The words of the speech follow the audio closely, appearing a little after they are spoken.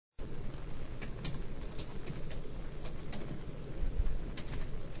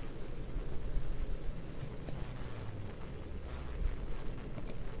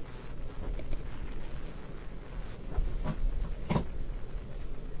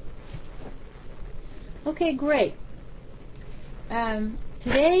Okay, great.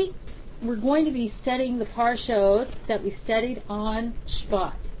 Today we're going to be studying the Parshot that we studied on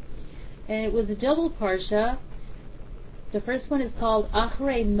Shvat. And it was a double Parsha. The first one is called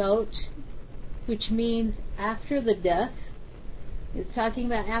Achrei Mot, which means after the death. It's talking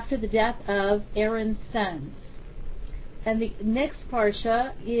about after the death of Aaron's sons. And the next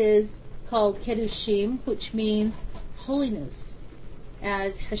Parsha is called Kedushim, which means holiness,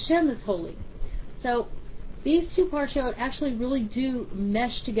 as Hashem is holy. So these two Parshot actually really do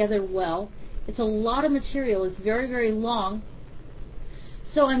mesh together well. It's a lot of material. It's very, very long.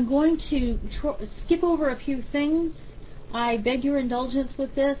 So I'm going to skip over a few things. I beg your indulgence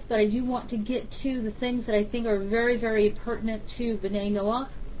with this, but I do want to get to the things that I think are very, very pertinent to B'nai Noach.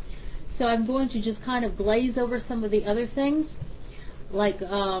 So I'm going to just kind of glaze over some of the other things, like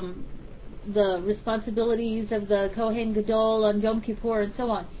the responsibilities of the Kohen Gadol on Yom Kippur and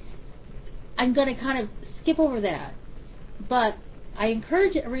so on. I'm going to kind of skip over that. But I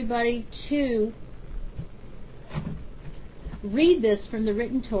encourage everybody to read this from the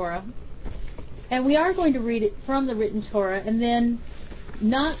written Torah. And we are going to read it from the written Torah and then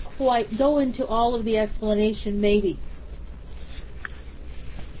not quite go into all of the explanation, maybe.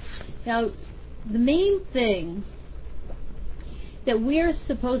 Now, the main thing that we're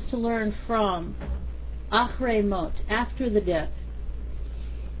supposed to learn from Achrei Mot, after the death,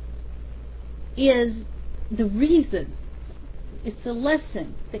 is the reason, it's the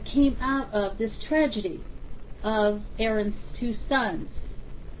lesson that came out of this tragedy of Aaron's two sons.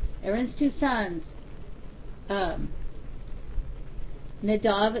 Nadav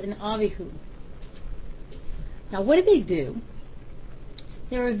and Avihu. Now, what did they do?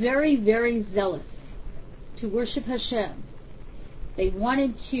 They were very, very zealous to worship Hashem. They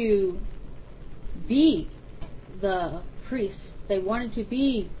wanted to be the priest. They wanted to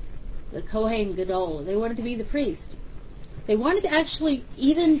be the Kohen Gadol. They wanted to be the priest. They wanted to actually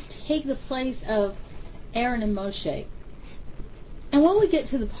even take the place of Aaron and Moshe. And when we get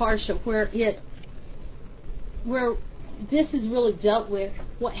to the Parsha where this is really dealt with,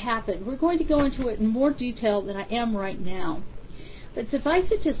 what happened, we're going to go into it in more detail than I am right now. But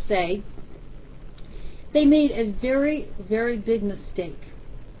suffice it to say, they made a very, very big mistake.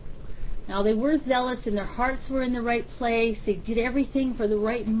 Now, they were zealous and their hearts were in the right place. They did everything for the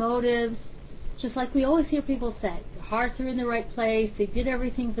right motives, just like we always hear people say. Their hearts are in the right place. They did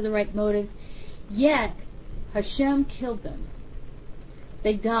everything for the right motives. Yet, Hashem killed them.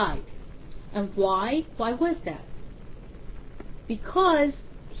 They died. And why? Why was that? Because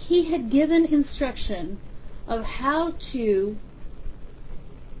he had given instruction of how to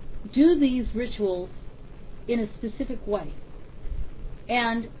do these rituals in a specific way.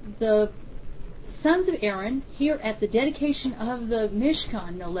 And the sons of Aaron, here at the dedication of the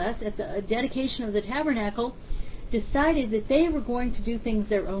Mishkan, no less, at the dedication of the tabernacle, decided that they were going to do things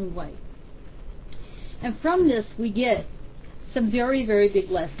their own way. And from this we get some very, very big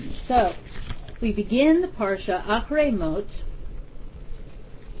lessons. So, we begin the Parsha, Achrei Mot,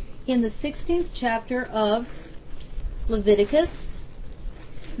 in the 16th chapter of Leviticus,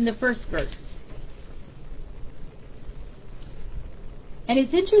 in the first verse. And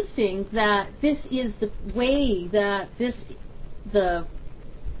it's interesting that this is the way that the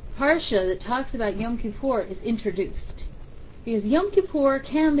Parsha that talks about Yom Kippur is introduced. Because Yom Kippur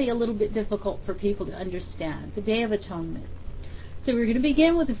can be a little bit difficult for people to understand, the Day of Atonement. So we're going to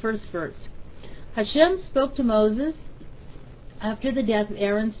begin with the first verse. Hashem spoke to Moses after the death of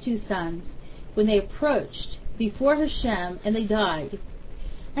Aaron's two sons, when they approached before Hashem and they died.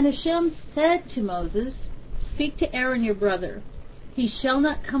 And Hashem said to Moses, "Speak to Aaron your brother. He shall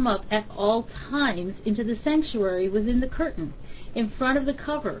not come up at all times into the sanctuary within the curtain, in front of the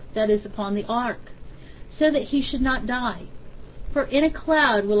cover that is upon the ark, so that he should not die. For in a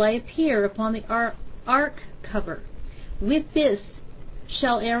cloud will I appear upon the ark cover. With this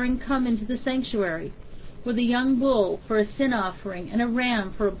shall Aaron come into the sanctuary, with a young bull for a sin offering and a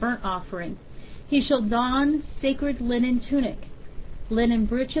ram for a burnt offering. He shall don sacred linen tunic. Linen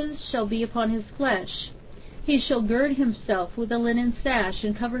breeches shall be upon his flesh. He shall gird himself with a linen sash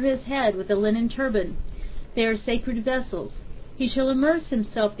and cover his head with a linen turban. They are sacred vessels. He shall immerse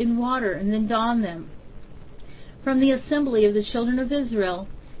himself in water and then don them. From the assembly of the children of Israel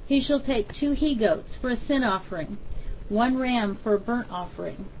he shall take 2 he-goats for a sin offering, 1 ram for a burnt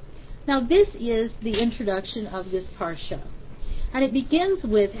offering." Now this is the introduction of this Parsha. And it begins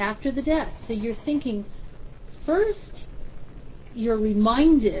with after the death. So you're thinking, first you're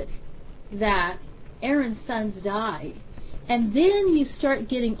reminded that Aaron's sons died. And then you start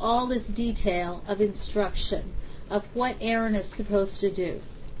getting all this detail of instruction of what Aaron is supposed to do.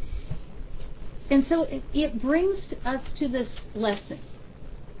 And so it brings us to this lesson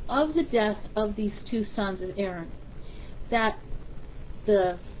of the death of these two sons of Aaron, that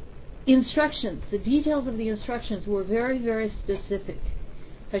the instructions, the details of the instructions were very, very specific.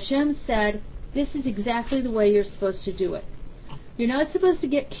 Hashem said, this is exactly the way you're supposed to do it. You're not supposed to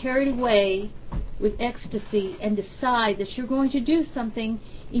get carried away with ecstasy and decide that you're going to do something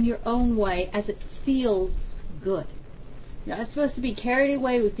in your own way as it feels good. You're not supposed to be carried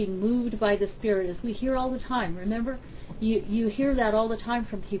away with being moved by the Spirit, as we hear all the time. Remember? You hear that all the time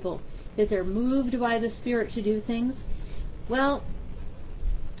from people, that they're moved by the Spirit to do things. Well,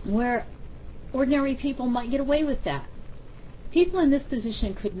 where ordinary people might get away with that, people in this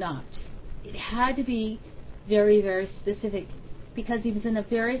position could not. It had to be very, very specific, because he was in a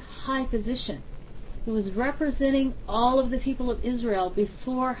very high position. He was representing all of the people of Israel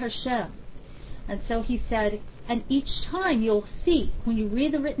before Hashem. And so he said, and each time you'll see, when you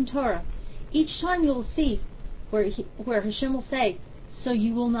read the written Torah, each time you'll see where Hashem will say, so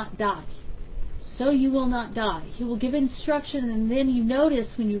you will not die. So you will not die. He will give instruction, and then you notice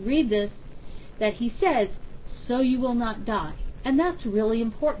when you read this that he says, so you will not die. And that's really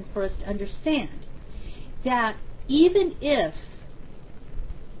important for us to understand, that even if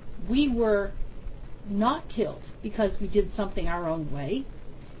we were not killed because we did something our own way,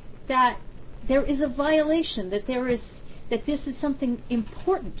 that there is a violation, that this is something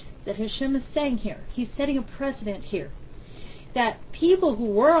important that Hashem is saying here. He's setting a precedent here, that people who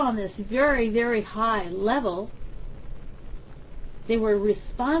were on this very, very high level, they were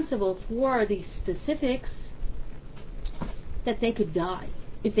responsible for these specifics, that they could die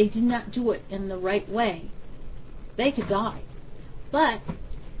if they did not do it in the right way. They could die. But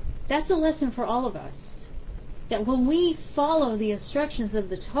that's a lesson for all of us, that when we follow the instructions of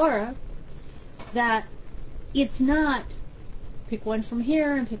the Torah, that it's not pick one from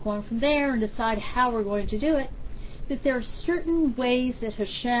here and pick one from there and decide how we're going to do it, that there are certain ways that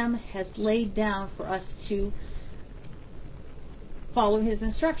Hashem has laid down for us to follow his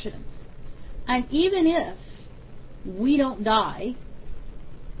instructions. And even if we don't die,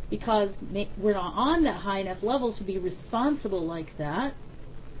 because we're not on that high enough level to be responsible like that,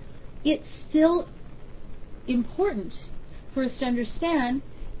 it's still important for us to understand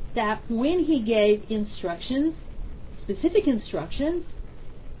that when he gave instructions, specific instructions,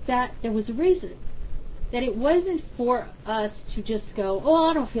 that there was a reason. That it wasn't for us to just go, oh,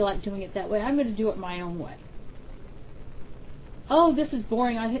 I don't feel like doing it that way, I'm going to do it my own way. Oh, this is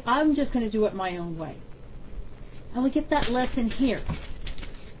boring, I'm just going to do it my own way. And we get that lesson here.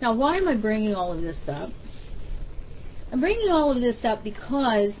 Now, why am I bringing all of this up? I'm bringing all of this up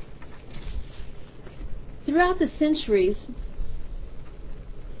because throughout the centuries,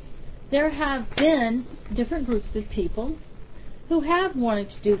 there have been different groups of people who have wanted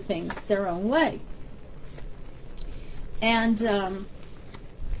to do things their own way. And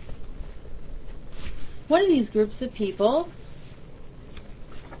one of these groups of people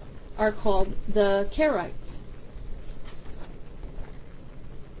are called the Karaites.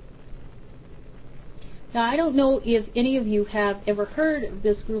 Now, I don't know if any of you have ever heard of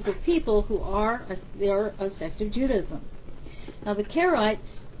this group of people who are a sect of Judaism. Now, the Karaites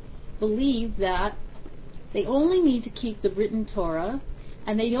believe that they only need to keep the written Torah,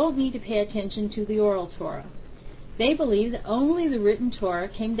 and they don't need to pay attention to the oral Torah. They believe that only the written Torah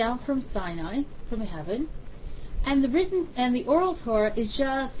came down from Sinai, from heaven, and the oral Torah is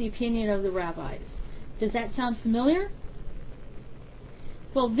just the opinion of the rabbis. Does that sound familiar?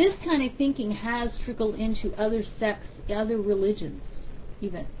 Well, this kind of thinking has trickled into other sects, other religions,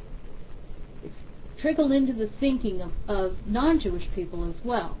 even. It's trickled into the thinking of non-Jewish people as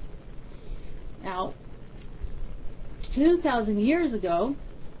well. Now, 2,000 years ago,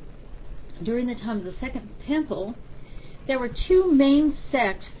 during the time of the Second Temple, there were two main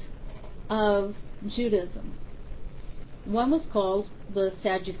sects of Judaism. One was called the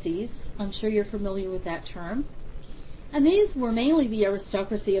Sadducees. I'm sure you're familiar with that term. And these were mainly the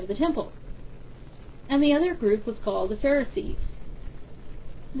aristocracy of the temple. And the other group was called the Pharisees.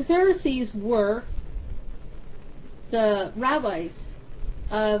 The Pharisees were the rabbis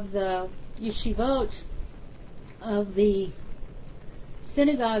of the yeshivot, of the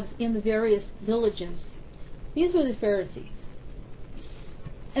synagogues in the various villages. These were the Pharisees.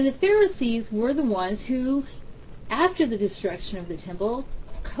 And the Pharisees were the ones who, after the destruction of the temple,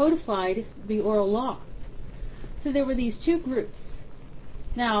 codified the oral law. So there were these two groups.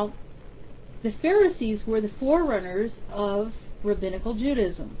 Now, the Pharisees were the forerunners of rabbinical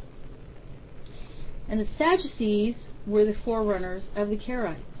Judaism. And the Sadducees were the forerunners of the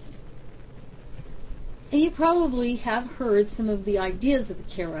Karaites. And you probably have heard some of the ideas of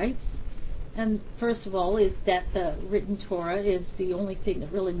the Karaites. And first of all is that the written Torah is the only thing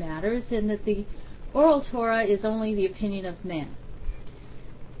that really matters, and that the oral Torah is only the opinion of man.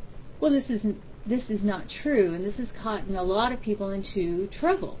 Well, this is not true, and this has gotten a lot of people into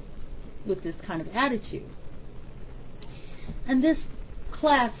trouble with this kind of attitude. And this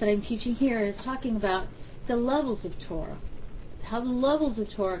class that I'm teaching here is talking about the levels of Torah, how the levels of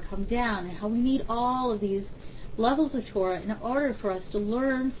Torah come down, and how we need all of these levels of Torah in order for us to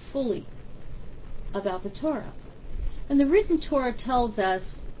learn fully about the Torah. And the written Torah tells us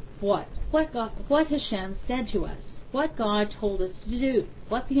what Hashem said to us, what God told us to do,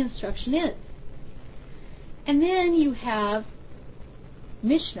 what the instruction is. And then you have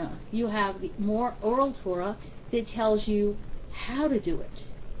Mishnah, you have the more oral Torah that tells you how to do it.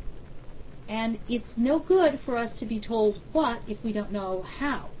 And it's no good for us to be told what if we don't know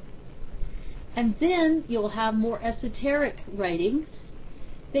how. And then you'll have more esoteric writings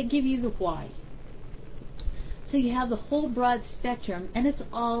that give you the why. So you have the whole broad spectrum, and it's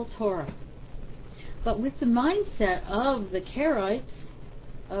all Torah. But with the mindset of the Karaites,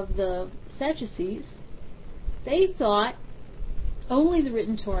 of the Sadducees, they thought only the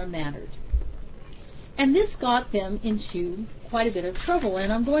written Torah mattered. And this got them into quite a bit of trouble.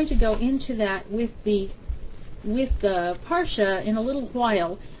 And I'm going to go into that with the Parsha in a little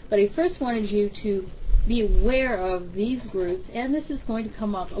while. But I first wanted you to be aware of these groups, and this is going to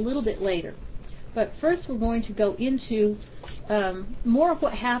come up a little bit later. But first we're going to go into more of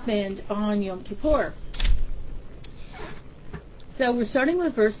what happened on Yom Kippur. So we're starting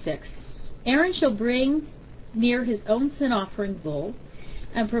with verse 6. Aaron shall bring near his own sin offering bull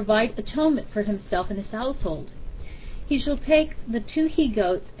and provide atonement for himself and his household. He shall take the 2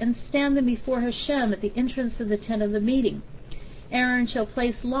 he-goats and stand them before Hashem at the entrance of the tent of the meeting. Aaron shall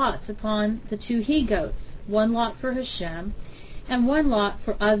place lots upon the 2 he-goats, 1 lot for Hashem and 1 lot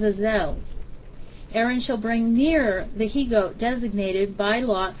for Azazel. Aaron shall bring near the he-goat designated by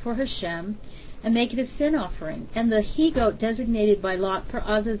lot for Hashem and make it a sin offering, and the he-goat designated by lot for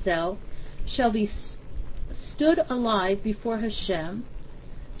Azazel shall be stood alive before Hashem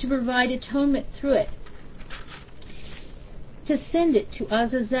to provide atonement through it, to send it to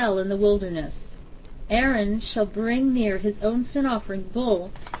Azazel in the wilderness. Aaron shall bring near his own sin offering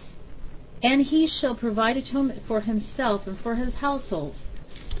bull, and he shall provide atonement for himself and for his household.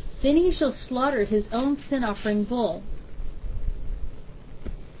 Then he shall slaughter his own sin offering bull.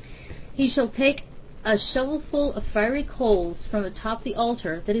 He shall take a shovelful of fiery coals from atop the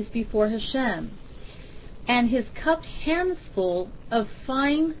altar that is before Hashem, and his cupped handsful of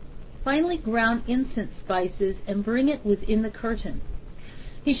finely ground incense spices, and bring it within the curtain.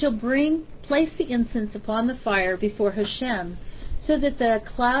 He shall place the incense upon the fire before Hashem, so that the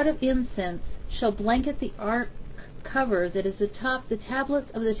cloud of incense shall blanket the ark cover that is atop the tablets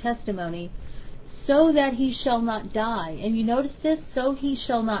of the testimony, so that he shall not die. And you notice this? So he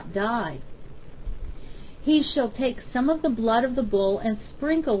shall not die. He shall take some of the blood of the bull and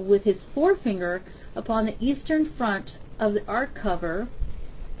sprinkle with his forefinger upon the eastern front of the ark cover,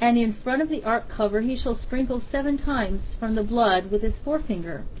 and in front of the ark cover he shall sprinkle 7 times from the blood with his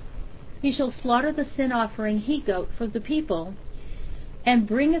forefinger. He shall slaughter the sin offering he-goat for the people, and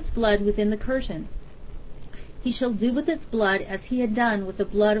bring its blood within the curtain. He shall do with its blood as he had done with the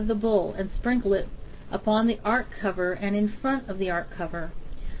blood of the bull, and sprinkle it upon the ark cover and in front of the ark cover.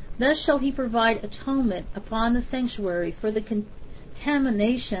 Thus shall he provide atonement upon the sanctuary for the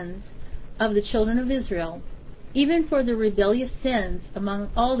contaminations of the children of Israel, even for the rebellious sins among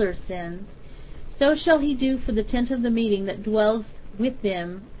all their sins. So shall he do for the tent of the meeting that dwells with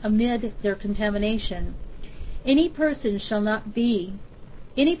them amid their contamination. Any person shall not be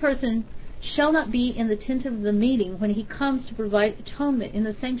in the tent of the meeting when he comes to provide atonement in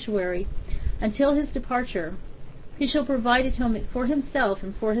the sanctuary until his departure. He shall provide atonement for himself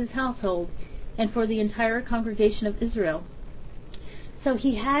and for his household and for the entire congregation of Israel. So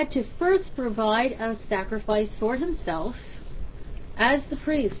he had to first provide a sacrifice for himself as the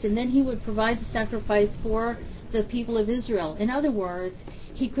priest, and then he would provide the sacrifice for the people of Israel. In other words,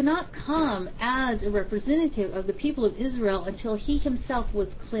 he could not come as a representative of the people of Israel until he himself was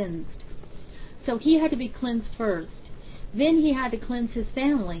cleansed. So he had to be cleansed first. Then he had to cleanse his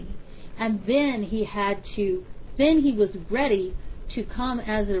family, and then he was ready to come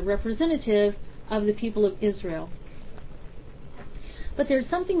as a representative of the people of Israel. But there's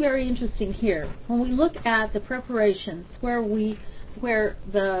something very interesting here. When we look at the preparations where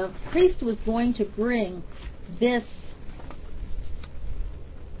the priest was going to bring this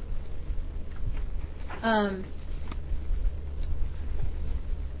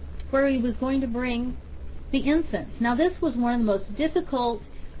where he was going to bring the incense. Now this was one of the most difficult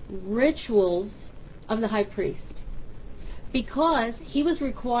rituals of the high priest, because he was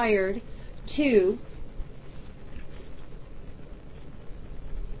required to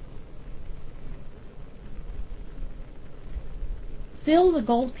fill the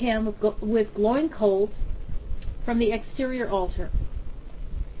gold pan with glowing coals from the exterior altar.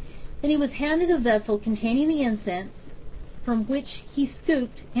 Then he was handed a vessel containing the incense, from which he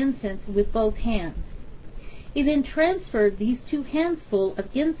scooped incense with both hands. He then transferred these 2 handfuls of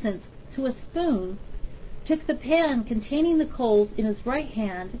incense to a spoon, took the pan containing the coals in his right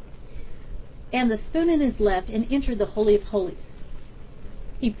hand and the spoon in his left, and entered the Holy of Holies.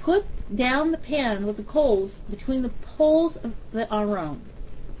 He put down the pan with the coals between the poles of the Aron.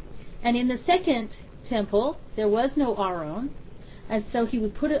 And in the second temple, there was no Aron, and so he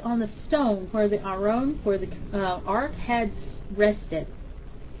would put it on the stone where the Aron, where the ark had rested.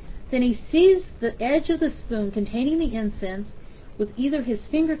 Then he seized the edge of the spoon containing the incense with either his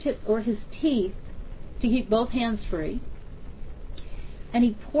fingertips or his teeth to keep both hands free, and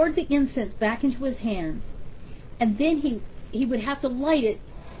he poured the incense back into his hands, and then he would have to light it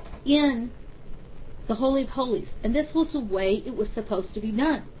in the Holy of Holies. And this was the way it was supposed to be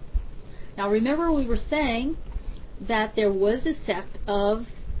done. Now remember, we were saying that there was a sect of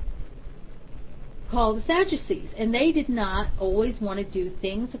called the Sadducees, and they did not always want to do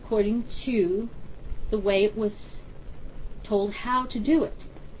things according to the way it was told how to do it.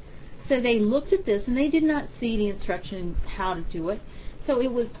 So they looked at this and they did not see the instruction how to do it. So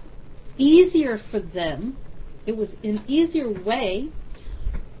it was easier for them, it was an easier way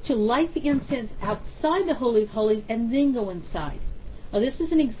to light the incense outside the Holy of Holies and then go inside. Now this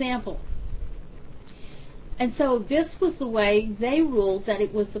is an example. And so this was the way they ruled that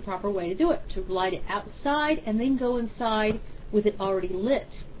it was the proper way to do it, to light it outside and then go inside with it already lit.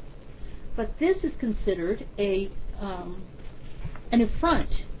 But this is considered an affront.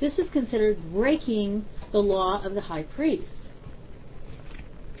 This is considered breaking the law of the high priest.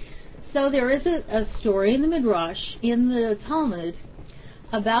 So there is a story in the Midrash, in the Talmud,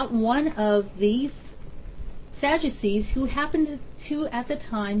 about one of these Sadducees who happened to at the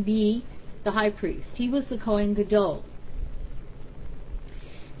time be the high priest. He was the Kohen Gadol.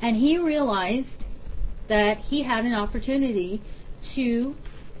 And he realized that he had an opportunity to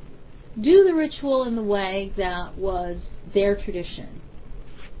do the ritual in the way that was their tradition.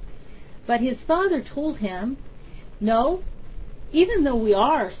 But his father told him, no, even though we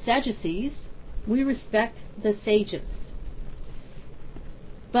are Sadducees, we respect the sages.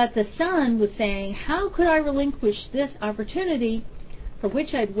 But the son was saying, how could I relinquish this opportunity for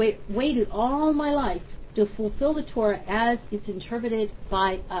which I'd waited all my life to fulfill the Torah as it's interpreted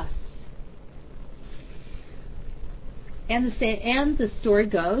by us? And the story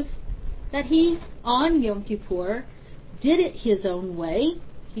goes that he, on Yom Kippur, did it his own way.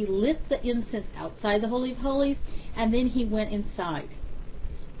 He lit the incense outside the Holy of Holies, and then he went inside.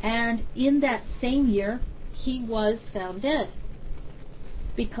 And in that same year, he was found dead,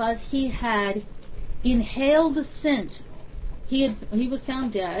 because he had inhaled the scent. He was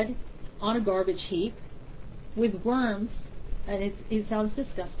found dead on a garbage heap with worms, and it sounds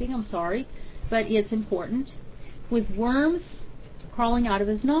disgusting, I'm sorry, but it's important, with worms crawling out of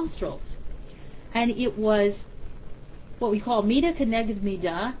his nostrils. And it was what we call midah keneged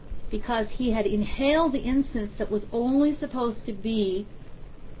midah, because he had inhaled the incense that was only supposed to be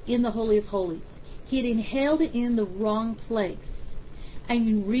in the Holy of Holies. He had inhaled it in the wrong place. And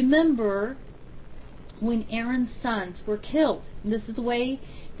you remember when Aaron's sons were killed. This is the way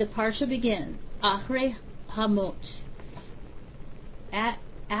the Parsha begins. Achrei Hamot.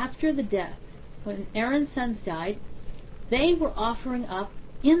 After the death, when Aaron's sons died, they were offering up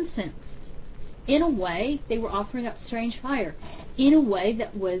incense. In a way, they were offering up strange fire. In a way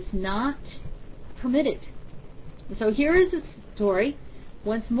that was not permitted. So here is a story,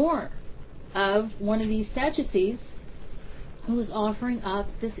 once more, of one of these Sadducees who was offering up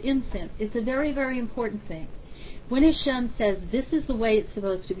this incense. It's a very, very important thing. When Hashem says this is the way it's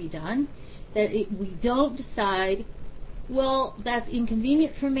supposed to be done, that we don't decide, well, that's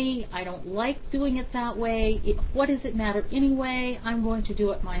inconvenient for me, I don't like doing it that way, what does it matter anyway, I'm going to do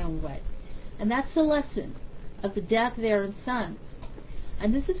it my own way. And that's the lesson of the death of Aaron's sons.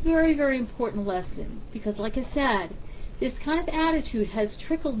 And this is a very, very important lesson, because like I said, this kind of attitude has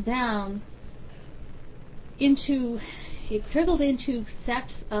trickled down into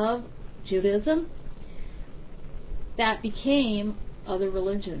sects of Judaism that became other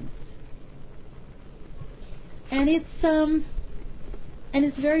religions. And it's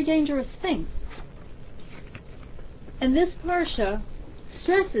a very dangerous thing. And this parsha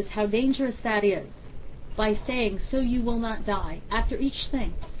stresses how dangerous that is. by saying, so you will not die, after each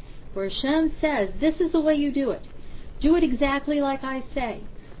thing. For Hashem says, this is the way you do it. Do it exactly like I say,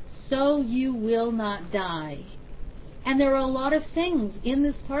 so you will not die. And there are a lot of things in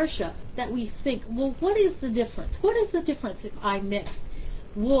this parsha that we think, well, what is the difference? What is the difference if I mix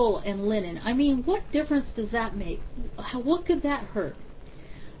wool and linen? I mean, what difference does that make? What could that hurt?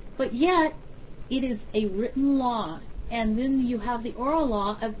 But yet, it is a written law. And then you have the oral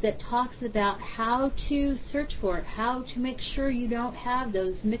law that talks about how to search for it, how to make sure you don't have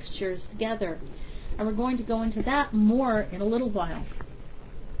those mixtures together. And we're going to go into that more in a little while.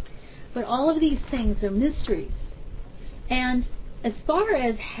 But all of these things are mysteries. And as far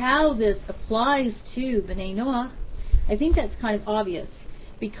as how this applies to B'nai Noach, I think that's kind of obvious.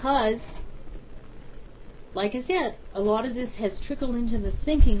 Because, like I said, a lot of this has trickled into the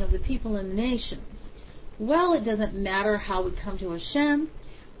thinking of the people in the nations. Well, it doesn't matter how we come to Hashem.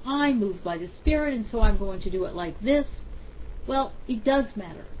 I move by the Spirit, and so I'm going to do it like this. Well, it does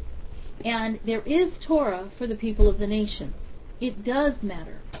matter. And there is Torah for the people of the nations. It does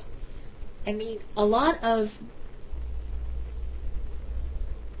matter. I mean, a lot of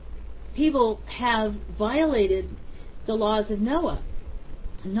people have violated the laws of Noah,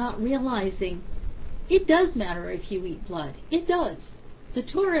 not realizing it does matter if you eat blood. It does. The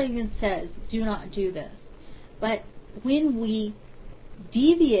Torah even says, do not do this. But when we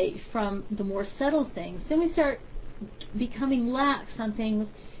deviate from the more subtle things, then we start becoming lax on things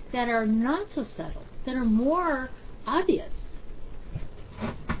that are not so subtle, that are more obvious.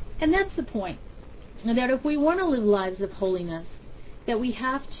 And that's the point. That if we want to live lives of holiness, that we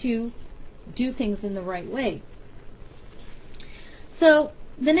have to do things in the right way. So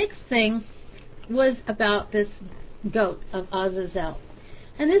the next thing was about this goat of Azazel.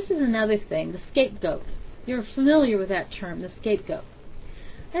 And this is another thing, the scapegoat. You're familiar with that term, the scapegoat.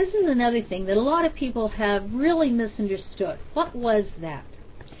 This is another thing that a lot of people have really misunderstood. What was that?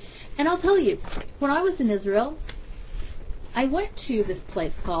 And I'll tell you, when I was in Israel, I went to this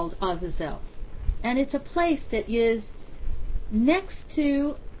place called Azazel. And it's a place that is next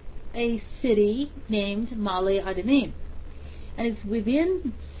to a city named Ma'ale Adumim. And it's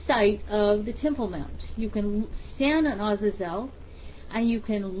within sight of the Temple Mount. You can stand on Azazel and you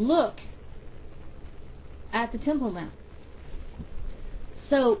can look at the Temple Mount.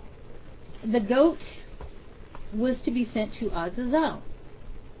 So the goat was to be sent to Azazel.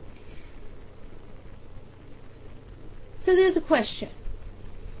 So there's a question.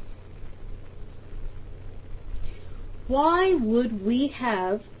 Why would we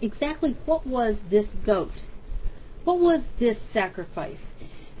have, exactly what was this goat? What was this sacrifice?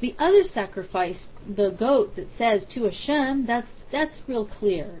 The other sacrifice, the goat that says to Hashem, that's real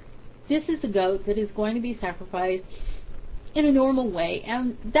clear. This is a goat that is going to be sacrificed in a normal way,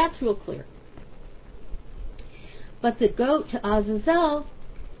 and that's real clear. But the goat to Azazel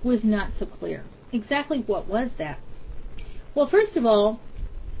was not so clear. Exactly what was that? Well, first of all,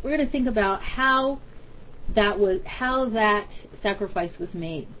 we're going to think about how that sacrifice was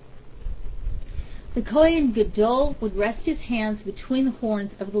made. The Kohen Gadol would rest his hands between the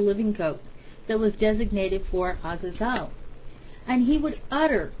horns of the living goat that was designated for Azazel, and he would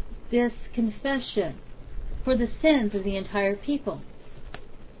utter this confession for the sins of the entire people.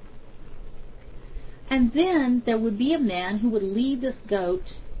 And then there would be a man who would lead this goat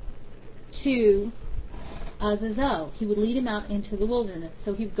to Azazel. He would lead him out into the wilderness.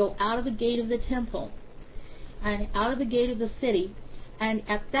 So he would go out of the gate of the temple and out of the gate of the city. And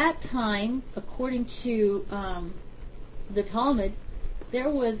at that time, according to the Talmud, there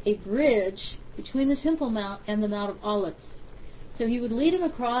was a bridge between the Temple Mount and the Mount of Olives. So he would lead him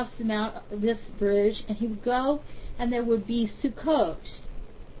across the mount, this bridge, and he would go, and there would be sukkot.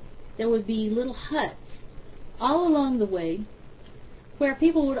 There would be little huts all along the way where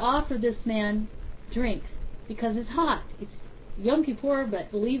people would offer this man drink because it's hot. It's Yom Kippur, but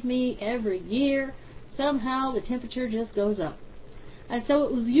believe me, every year somehow the temperature just goes up. And so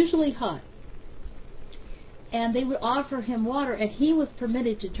it was usually hot. And they would offer him water, and he was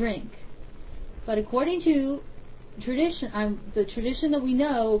permitted to drink. But according to tradition, the tradition that we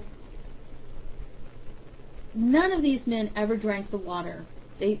know, none of these men ever drank the water.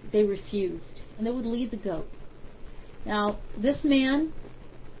 They refused, and they would lead the goat. Now, this man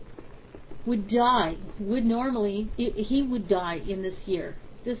would die, he would die in this year.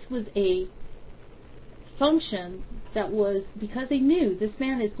 This was a function that was, because they knew this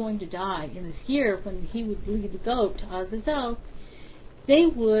man is going to die in this year when he would lead the goat to Azazel, they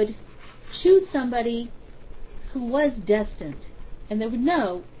would choose somebody who was destined. And they would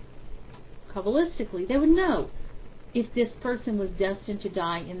know, Kabbalistically, they would know if this person was destined to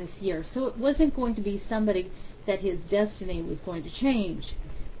die in this year. So it wasn't going to be somebody that his destiny was going to change.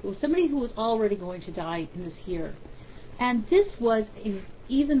 It was somebody who was already going to die in this year. And this was,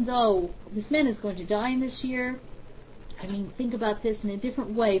 even though this man is going to die in this year, I mean, think about this in a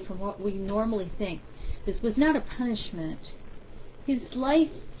different way from what we normally think. This was not a punishment. His life,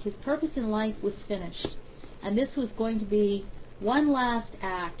 his purpose in life was finished. And this was going to be one last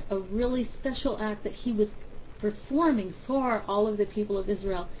act, a really special act that he was performing for all of the people of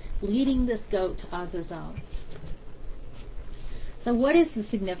Israel, leading this goat to Azazel. So what is the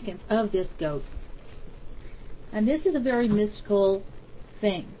significance of this goat? And this is a very mystical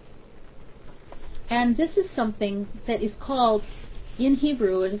thing. And this is something that is called, in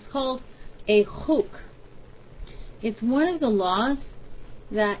Hebrew, it is called a chuk. It's one of the laws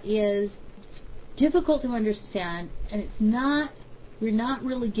that is difficult to understand, and we're not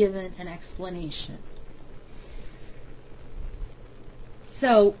really given an explanation.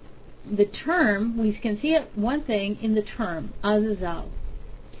 So the term, we can see it one thing in the term, Azazel.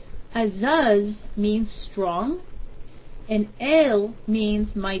 Azaz means strong, and El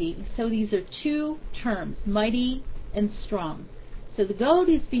means mighty. So these are two terms, mighty and strong. So the goat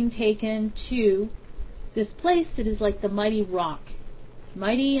is being taken to this place that is like the mighty rock,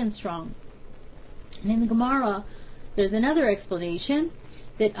 mighty and strong. And in the Gemara, there's another explanation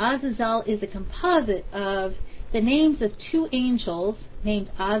that Azazel is a composite of the names of two angels named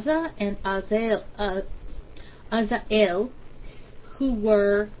Azza and Azael,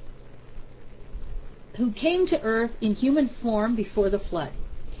 who came to earth in human form before the flood.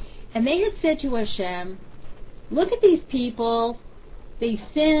 And they had said to Hashem, look at these people, they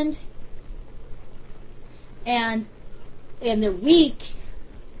sinned, and they're weak,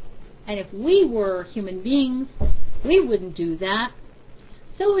 and if we were human beings, we wouldn't do that.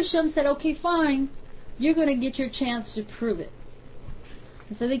 So Hashem said, okay, fine, you're going to get your chance to prove it.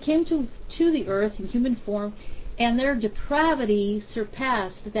 And so they came to the earth in human form, and their depravity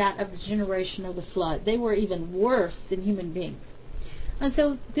surpassed that of the generation of the flood. They were even worse than human beings. And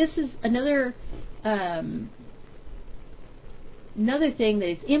so this is another thing that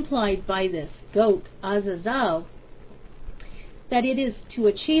is implied by this goat, Azazel, that it is to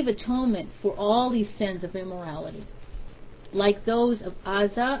achieve atonement for all these sins of immorality, like those of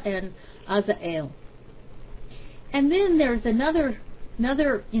Azza and Azael. And then there's another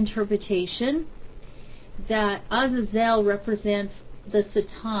interpretation that Azazel represents the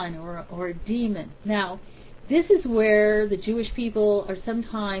Satan or a demon. Now, this is where the Jewish people are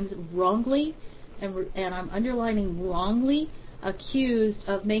sometimes wrongly, and I'm underlining wrongly, accused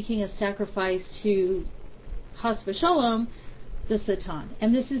of making a sacrifice to Chas v'Shalom, the Satan.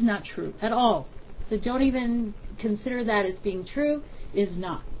 And this is not true at all. So don't even consider that as being true. It is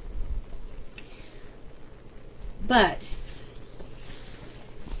not. But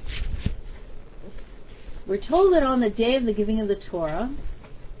we're told that on the day of the giving of the Torah,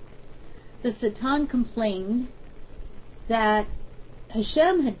 the Satan complained that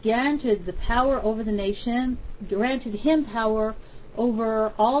Hashem had granted the power over the nation, granted him power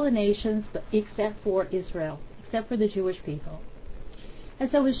over all the nations except for Israel, except for the Jewish people. And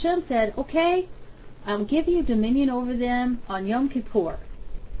so Hashem said, okay, I'll give you dominion over them on Yom Kippur,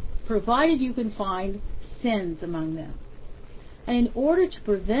 provided you can find sins among them. And in order to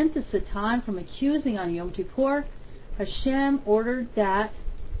prevent the Satan from accusing on Yom Kippur, Hashem ordered that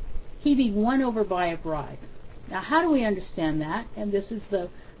he be won over by a bribe. Now, how do we understand that? And this is the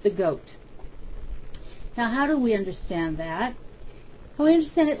goat. Now, how do we understand that? Well, we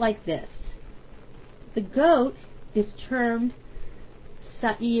understand it like this. The goat is termed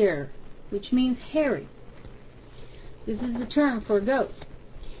Sa'ir, which means hairy. This is the term for a goat.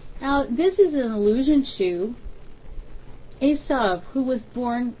 Now, this is an allusion to Esav, who was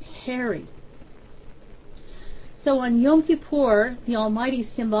born hairy. So on Yom Kippur, the Almighty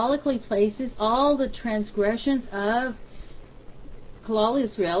symbolically places all the transgressions of Klal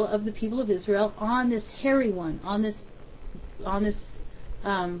Israel, of the people of Israel, on this hairy one, on this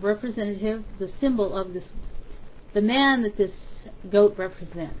representative, the symbol of this, the man that this goat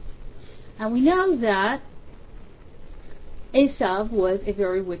represents. And we know that Esav was a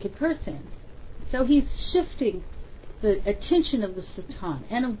very wicked person. So he's shifting the attention of the Satan.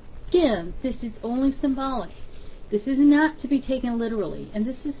 And again, this is only symbolic. This is not to be taken literally. And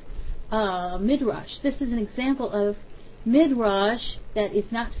this is Midrash. This is an example of Midrash that is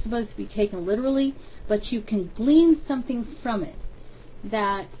not supposed to be taken literally, but you can glean something from it.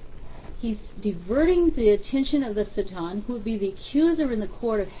 That he's diverting the attention of the Satan, who would be the accuser in the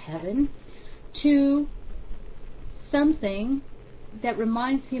court of heaven, to something that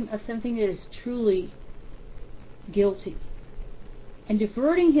reminds him of something that is truly guilty, and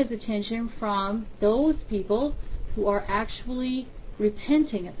diverting his attention from those people who are actually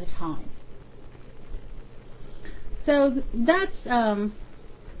repenting at the time. So that's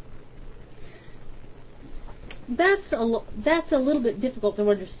a little bit difficult to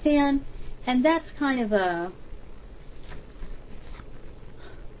understand, and that's kind of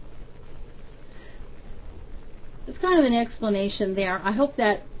an explanation there. I hope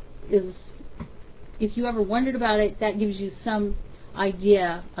that is, if you ever wondered about it, that gives you some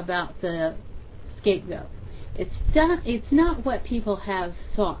idea about the scapegoat. It's not what people have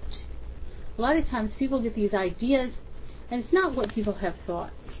thought. A lot of times people get these ideas, and it's not what people have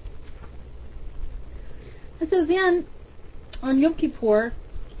thought. And so then, on Yom Kippur,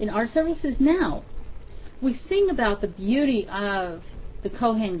 in our services now, we sing about the beauty of the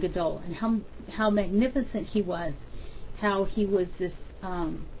Kohen Gadol and how magnificent he was, how he was this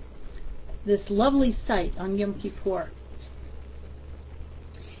lovely sight on Yom Kippur.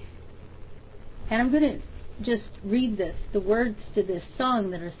 And I'm going to just read the words to this song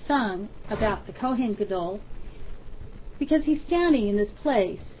that are sung about the Kohen Gadol, because he's standing in this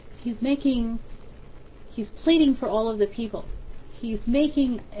place. He's pleading for all of the people. He's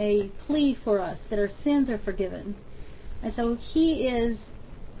making a plea for us that our sins are forgiven. And so he is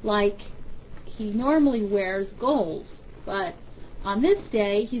like, he normally wears gold, but on this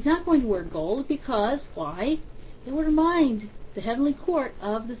day he's not going to wear gold because, why? It would remind the heavenly court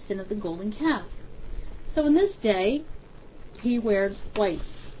of the sin of the golden calf. So in this day, he wears white.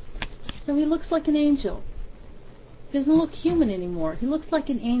 So he looks like an angel. He doesn't look human anymore. He looks like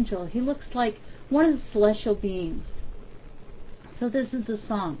an angel. He looks like one of the celestial beings. So this is the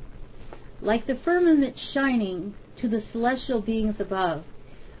song. Like the firmament shining to the celestial beings above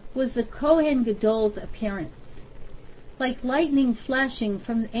was the Kohen Gadol's appearance. Like lightning flashing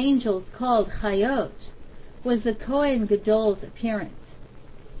from the angels called Chayot was the Kohen Gadol's appearance.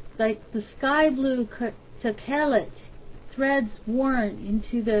 Like the sky blue takelet threads woven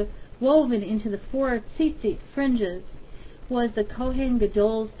into the 4 tzitzit fringes was the Kohen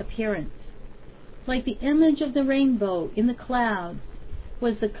Gadol's appearance. Like the image of the rainbow in the clouds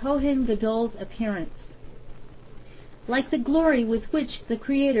was the Kohen Gadol's appearance. Like the glory with which the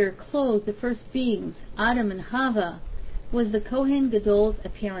Creator clothed the first beings, Adam and Hava, was the Kohen Gadol's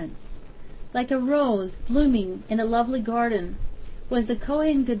appearance. Like a rose blooming in a lovely garden was the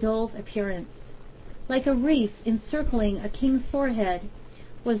Kohen Gadol's appearance. Like a wreath encircling a king's forehead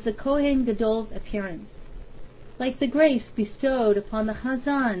was the Kohen Gadol's appearance. Like the grace bestowed upon the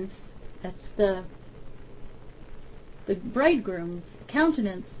Chazans, that's the bridegroom's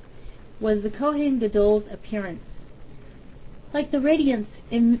countenance, was the Kohen Gadol's appearance. Like the radiance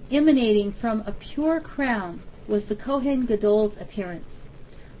emanating from a pure crown was the Kohen Gadol's appearance.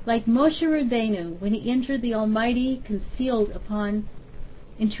 Like Moshe Rabbeinu, when he entreated the Almighty concealed upon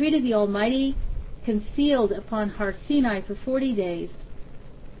Har Sinai for 40 days,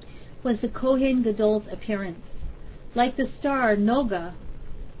 was the Kohen Gadol's appearance. Like the star Noga,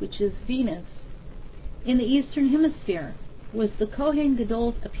 which is Venus, in the eastern hemisphere, was the Kohen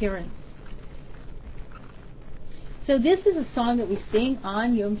Gadol's appearance. So this is a song that we sing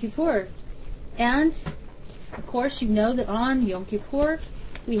on Yom Kippur. And, of course, you know that on Yom Kippur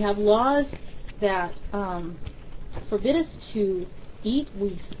we have laws that forbid us to eat.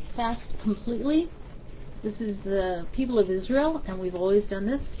 We fast completely. This is the people of Israel, and we've always done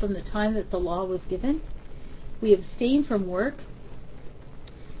this from the time that the law was given. We abstain from work,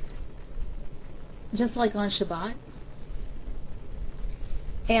 just like on Shabbat.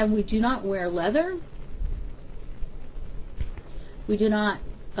 And we do not wear leather. We do not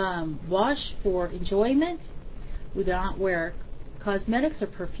wash for enjoyment. We do not wear cosmetics or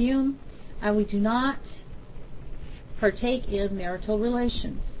perfume. And we do not partake in marital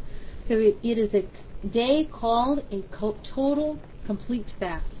relations. So it is a day called a total, complete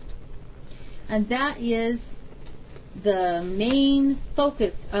fast. And that is the main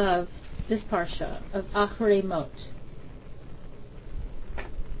focus of this parsha, of Acharei Mot.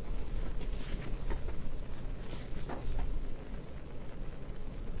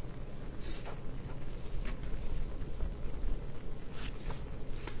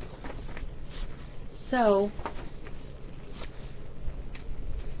 So,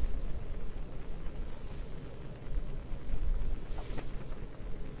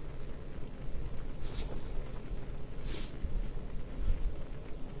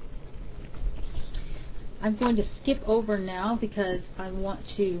 I'm going to skip over now because I told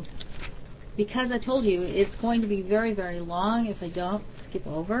you it's going to be very, very long if I don't skip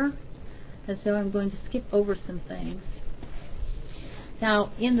over. And so I'm going to skip over some things.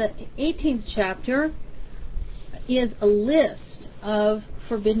 Now, in the 18th chapter, is a list of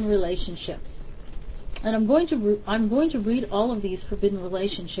forbidden relationships. And I'm going to read all of these forbidden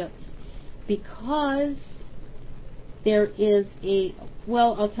relationships because there is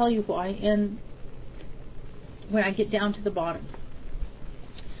I'll tell you why when I get down to the bottom.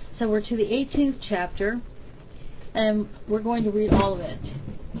 So we're to the 18th chapter, and we're going to read all of it.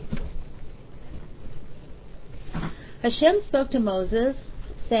 Hashem spoke to Moses,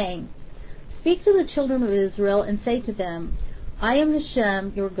 saying, "Speak to the children of Israel and say to them, I am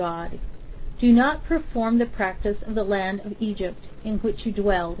Hashem, your God. Do not perform the practice of the land of Egypt in which you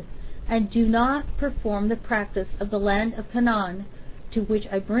dwelled, and do not perform the practice of the land of Canaan to which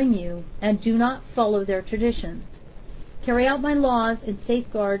I bring you, and do not follow their traditions. Carry out my laws and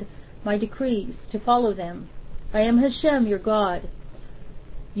safeguard my decrees to follow them. I am Hashem, your God.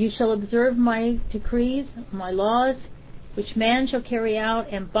 You shall observe my decrees, my laws, which man shall carry out,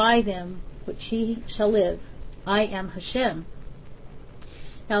 and by them which he shall live. I am Hashem."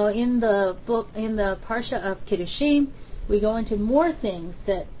 Now, in the Parsha of Kedoshim, we go into more things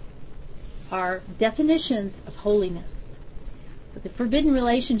that are definitions of holiness. But the forbidden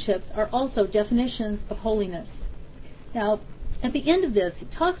relationships are also definitions of holiness. Now, at the end of this,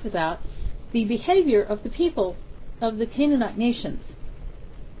 it talks about the behavior of the people of the Canaanite nations.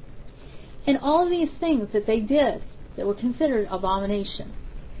 And all of these things that they did that were considered abomination.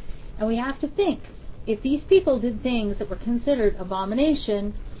 And we have to think, if these people did things that were considered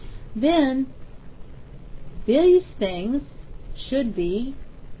abomination, then these things should be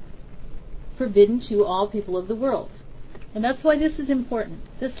forbidden to all people of the world. And that's why this is important.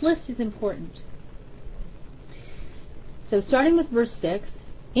 This list is important. So starting with verse 6,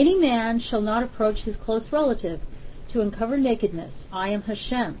 "Any man shall not approach his close relative to uncover nakedness. I am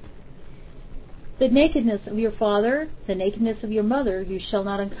Hashem. The nakedness of your father, the nakedness of your mother, you shall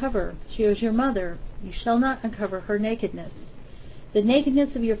not uncover. She is your mother. You shall not uncover her nakedness. The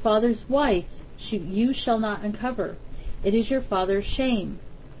nakedness of your father's wife, you shall not uncover. It is your father's shame.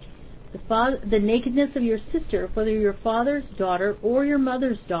 The nakedness of your sister, whether your father's daughter or your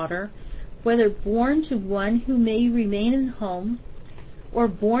mother's daughter, whether born to one who may remain in home, or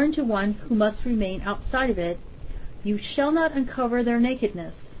born to one who must remain outside of it, you shall not uncover their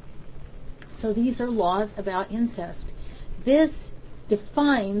nakedness." So these are laws about incest. This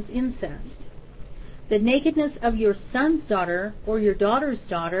defines incest. "The nakedness of your son's daughter or your daughter's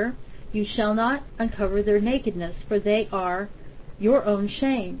daughter, you shall not uncover their nakedness, for they are your own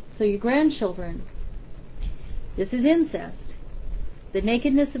shame." So your grandchildren. This is incest. "The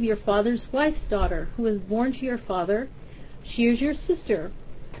nakedness of your father's wife's daughter, who is born to your father, she is your sister.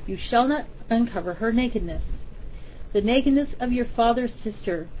 You shall not uncover her nakedness. The nakedness of your father's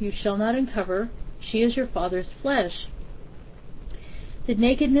sister, you shall not uncover. She is your father's flesh. The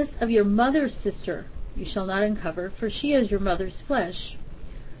nakedness of your mother's sister, you shall not uncover, for she is your mother's flesh."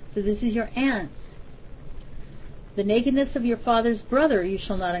 So this is your aunts. "The nakedness of your father's brother, you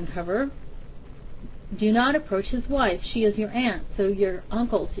shall not uncover. Do not approach his wife. She is your aunt." So your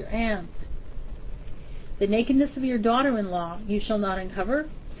uncles, your aunts. "The nakedness of your daughter-in-law, you shall not uncover.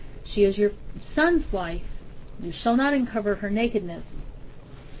 She is your son's wife. You shall not uncover her nakedness.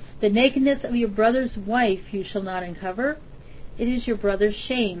 The nakedness of your brother's wife you shall not uncover. It is your brother's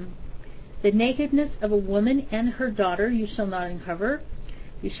shame. The nakedness of a woman and her daughter you shall not uncover.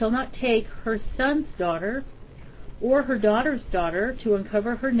 You shall not take her son's daughter or her daughter's daughter to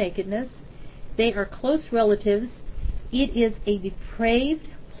uncover her nakedness. They are close relatives. It is a depraved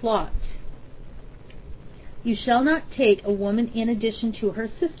plot. You shall not take a woman in addition to her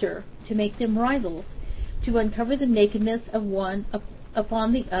sister to make them rivals, to uncover the nakedness of one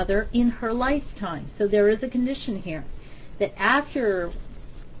upon the other in her lifetime." So there is a condition here, that after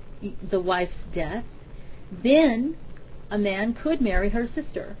the wife's death, then a man could marry her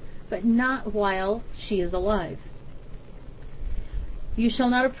sister, but not while she is alive. "You shall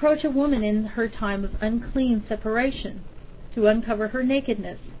not approach a woman in her time of unclean separation, to uncover her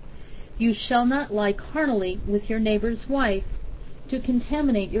nakedness. You shall not lie carnally with your neighbor's wife, to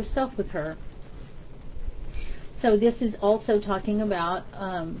contaminate yourself with her." So this is also talking about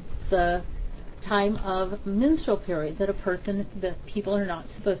the time of menstrual period, that people are not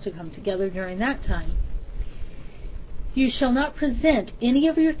supposed to come together during that time. "You shall not present any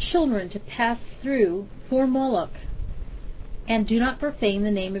of your children to pass through for Moloch, and do not profane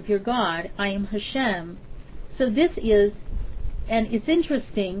the name of your God. I am Hashem." So this is, and it's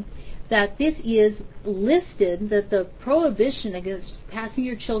interesting that this is listed, that the prohibition against passing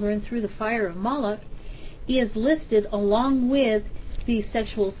your children through the fire of Moloch is listed along with these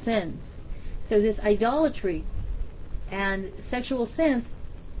sexual sins. So this idolatry and sexual sins,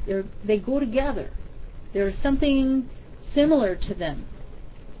 they go together. There's something similar to them.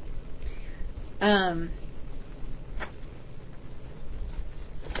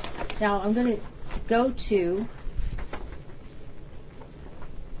 Now I'm going to go to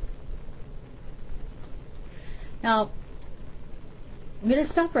Now, I'm going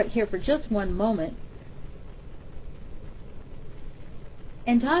to stop right here for just one moment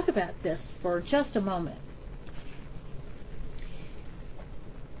and talk about this for just a moment.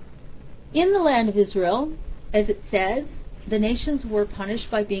 In the land of Israel, as it says, the nations were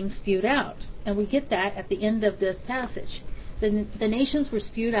punished by being spewed out. And we get that at the end of this passage. The nations were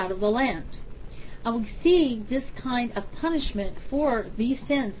spewed out of the land. And we see this kind of punishment for these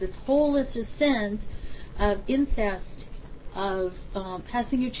sins, this whole list of sins of incest, of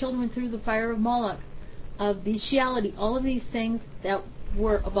passing your children through the fire of Moloch, of bestiality, all of these things that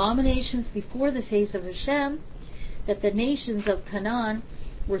were abominations before the face of Hashem, that the nations of Canaan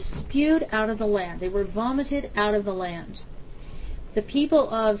were spewed out of the land. They were vomited out of the land. The people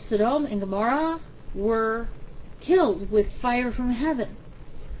of Sodom and Gomorrah were killed with fire from heaven.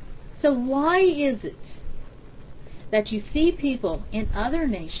 So why is it that you see people in other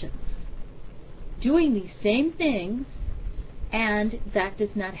nations doing these same things and that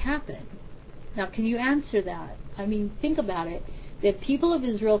does not happen? Now, can you answer that? I mean, think about it. The people of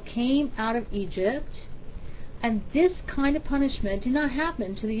Israel came out of Egypt, and this kind of punishment did not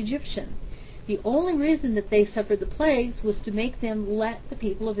happen to the Egyptians. The only reason that they suffered the plagues was to make them let the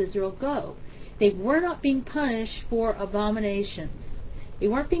people of Israel go. They were not being punished for abominations. They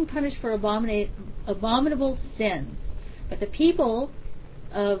weren't being punished for abominable sins. But the people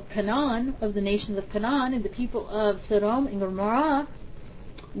of Canaan, of the nations of Canaan, and the people of Sodom and Gomorrah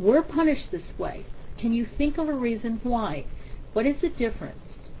were punished this way. Can you think of a reason why? What is the difference?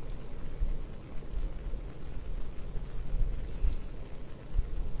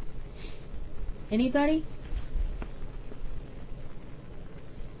 Anybody?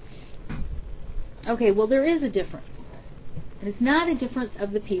 Okay, well, there is a difference. And it's not a difference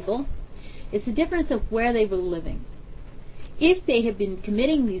of the people. It's a difference of where they were living. If they had been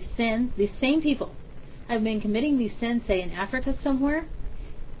committing these sins, these same people have been committing these sins, say, in Africa somewhere,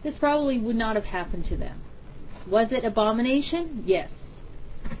 this probably would not have happened to them. Was it abomination? Yes.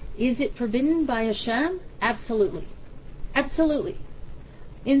 Is it forbidden by Hashem? Absolutely. Absolutely.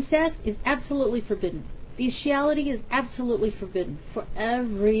 Incest is absolutely forbidden. Bestiality is absolutely forbidden for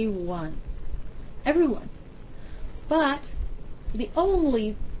everyone. Everyone. But the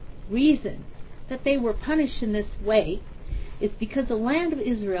only reason that they were punished in this way is because the land of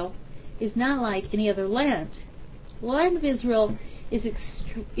Israel is not like any other land. The land of Israel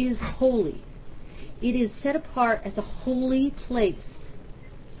is holy. It is set apart as a holy place,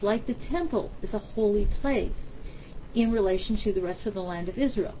 like the temple is a holy place in relation to the rest of the land of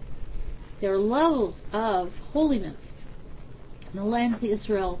Israel. There are levels of holiness. And the land of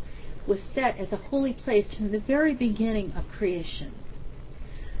Israel was set as a holy place from the very beginning of creation.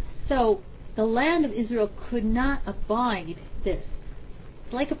 So the land of Israel could not abide this.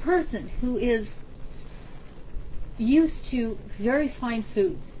 It's like a person who is used to very fine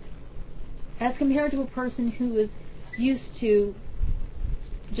foods as compared to a person who is used to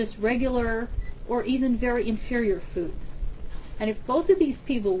just regular or even very inferior foods. And if both of these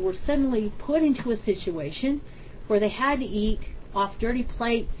people were suddenly put into a situation where they had to eat off dirty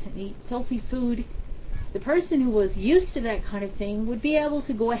plates and eat filthy food, the person who was used to that kind of thing would be able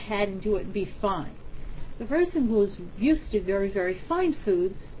to go ahead and do it and be fine. The person who was used to very, very fine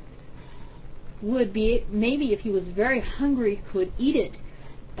foods would be, maybe if he was very hungry, could eat it,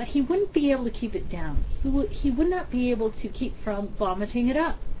 but he wouldn't be able to keep it down. He would not be able to keep from vomiting it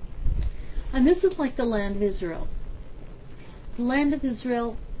up. And this is like the land of Israel. The land of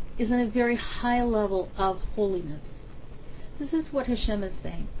Israel is on a very high level of holiness. This is what Hashem is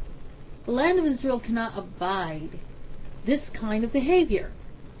saying. The land of Israel cannot abide this kind of behavior.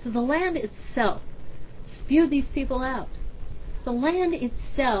 So the land itself spewed these people out. The land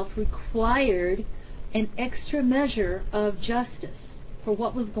itself required an extra measure of justice for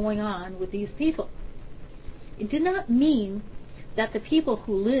what was going on with these people. It did not mean that the people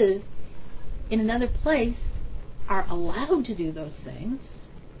who live in another place are allowed to do those things.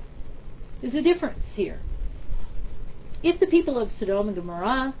 There's a difference here. If the people of Sodom and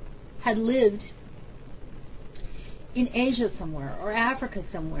Gomorrah had lived in Asia somewhere or Africa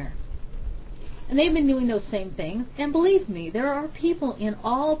somewhere, and they've been doing those same things, and believe me, there are people in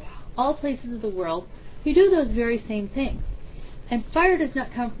all places of the world who do those very same things, and fire does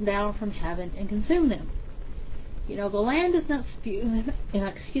not come down from heaven and consume them. You know, the land does not spew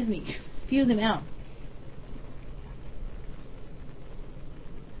them out.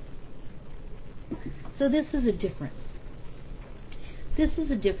 So this is a difference. This is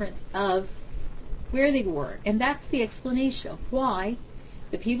a difference of where they were. And that's the explanation of why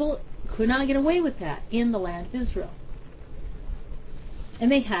the people could not get away with that in the land of Israel.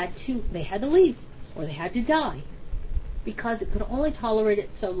 And they had to leave, or they had to die, because it could only tolerate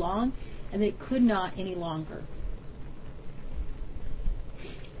it so long, and it could not any longer.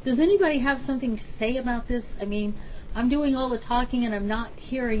 Does anybody have something to say about this? I mean, I'm doing all the talking and I'm not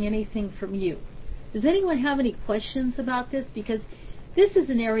hearing anything from you. Does anyone have any questions about this? Because this is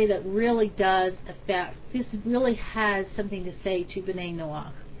an area that really does affect, this really has something to say to B'nai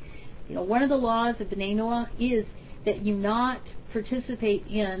Noach. You know, one of the laws of B'nai Noach is that you not participate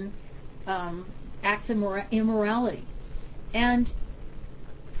in acts of immorality. And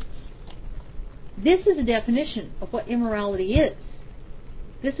this is a definition of what immorality is.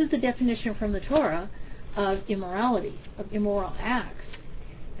 This is the definition from the Torah of immorality, of immoral acts.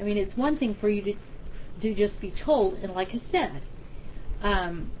 I mean, it's one thing for you to just be told, and like I said,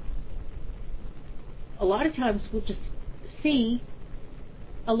 a lot of times we'll just see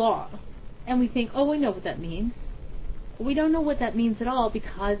a law and we think, oh, we know what that means. We don't know what that means at all,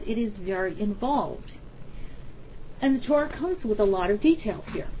 because it is very involved. And the Torah comes with a lot of detail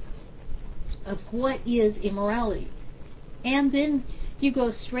here of what is immorality. And then you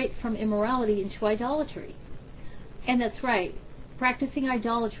go straight from immorality into idolatry. And that's right, practicing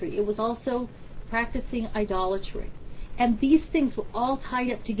idolatry. It was also practicing idolatry. And these things were all tied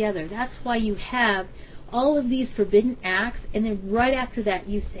up together. That's why you have all of these forbidden acts, and then right after that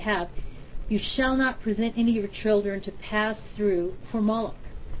you have, you shall not present any of your children to pass through for Moloch.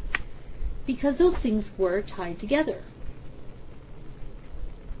 Because those things were tied together.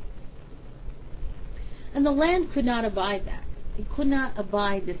 And the land could not abide that. It could not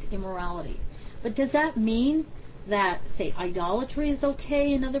abide this immorality. But does that mean that, say, idolatry is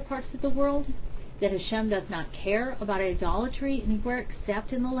okay in other parts of the world? That Hashem does not care about idolatry anywhere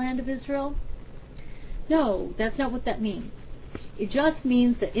except in the land of Israel? No, that's not what that means. It just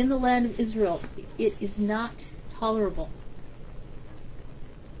means that in the land of Israel, it is not tolerable.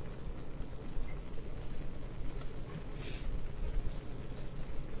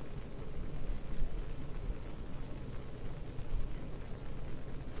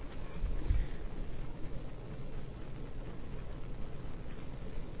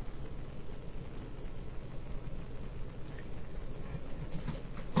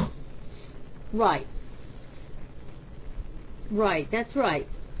 Right. Right, that's right.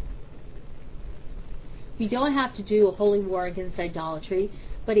 We don't have to do a holy war against idolatry,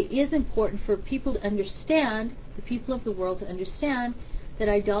 but it is important for people to understand, the people of the world to understand, that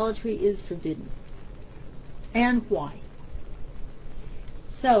idolatry is forbidden. And why.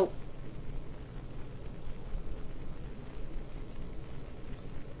 So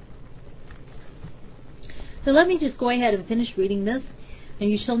let me just go ahead and finish reading this. And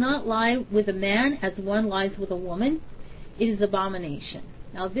you shall not lie with a man as one lies with a woman. It is abomination.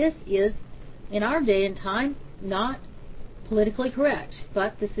 Now this is, in our day and time, not politically correct,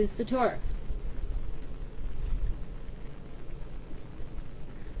 but this is the Torah.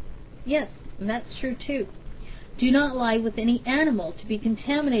 Yes, and that's true too. Do not lie with any animal to be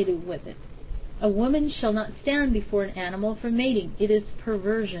contaminated with it. A woman shall not stand before an animal for mating. It is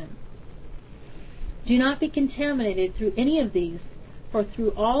perversion. Do not be contaminated through any of these, for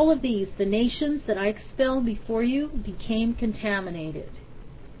through all of these the nations that I expelled before you became contaminated.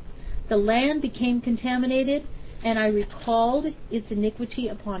 The land became contaminated, and I recalled its iniquity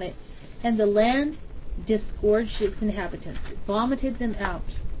upon it, and the land disgorged its inhabitants, it vomited them out.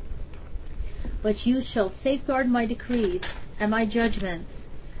 But you shall safeguard my decrees and my judgments,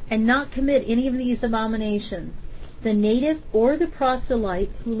 and not commit any of these abominations, the native or the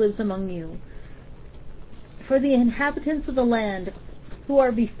proselyte who lives among you. For the inhabitants of the land who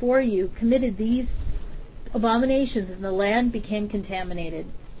are before you committed these abominations, and the land became contaminated.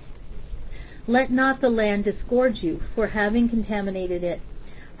 Let not the land disgorge you for having contaminated it,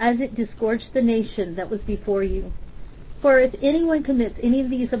 as it disgorged the nation that was before you. For if anyone commits any of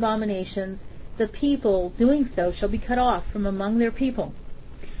these abominations, the people doing so shall be cut off from among their people.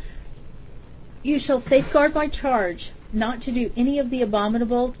 You shall safeguard my charge, not to do any of the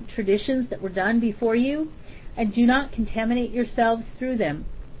abominable traditions that were done before you, and do not contaminate yourselves through them.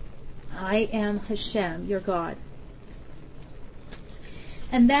 I am Hashem, your God.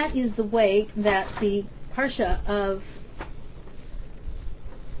 And that is the way that the Parsha of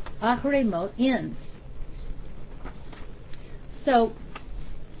Acharei Mot ends. So,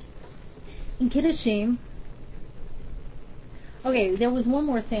 in Kiddushin, okay, there was one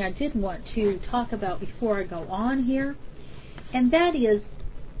more thing I did want to talk about before I go on here, and that is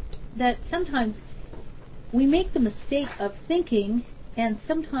that sometimes we make the mistake of thinking, and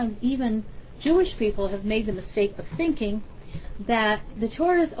sometimes even Jewish people have made the mistake of thinking, that the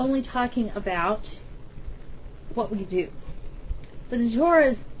Torah is only talking about what we do. But the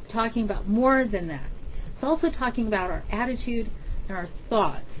Torah is talking about more than that. It's also talking about our attitude and our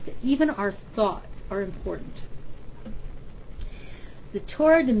thoughts, that even our thoughts are important. The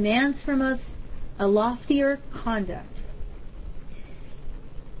Torah demands from us a loftier conduct.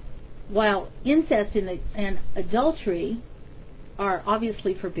 While incest and adultery are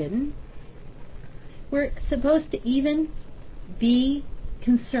obviously forbidden, we're supposed to even be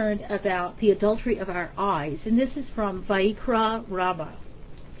concerned about the adultery of our eyes. And this is from Vayikra Rabbah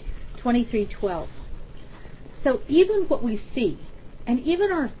 23:12. So even what we see, and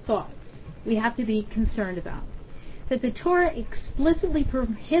even our thoughts, we have to be concerned about. That the Torah explicitly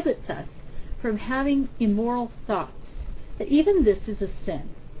prohibits us from having immoral thoughts. That even this is a sin.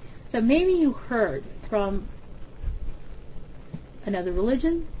 So maybe you heard from another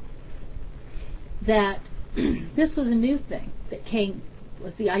religion that this was a new thing that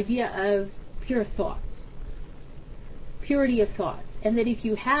was the idea of pure thoughts, purity of thoughts, and that if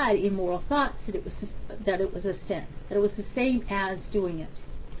you had immoral thoughts, that it was a sin, that it was the same as doing it.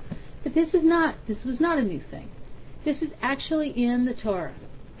 But this was not a new thing. This is actually in the Torah.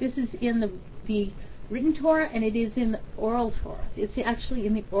 This is in the written Torah, and it is in the oral Torah. It's actually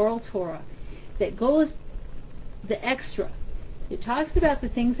in the oral Torah that goes the extra. It talks about the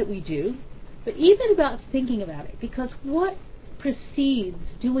things that we do, but even about thinking about it, because what precedes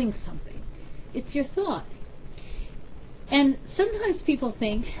doing something? It's your thought. And sometimes people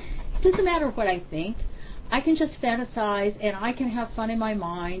think, it doesn't matter what I think, I can just fantasize and I can have fun in my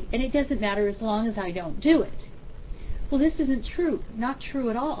mind, and it doesn't matter as long as I don't do it. Well, this isn't true, not true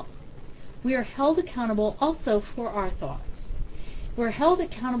at all. We are held accountable also for our thoughts. We're held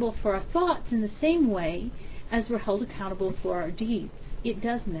accountable for our thoughts in the same way as we're held accountable for our deeds. It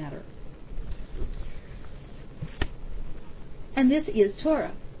does matter. And this is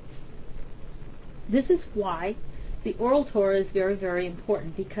Torah. This is why the oral Torah is very, very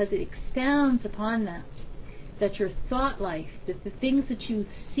important, because it expounds upon that your thought life, that the things that you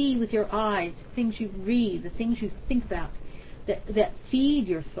see with your eyes, the things you read, the things you think about, that feed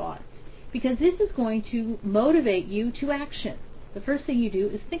your thoughts. Because this is going to motivate you to action. The first thing you do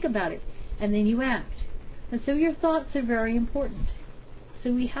is think about it, and then you act. And so your thoughts are very important.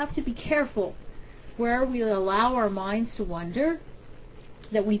 So we have to be careful where we allow our minds to wander,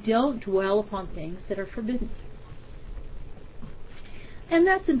 that we don't dwell upon things that are forbidden. And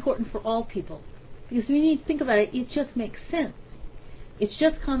that's important for all people. Because when you think about it, it just makes sense. It's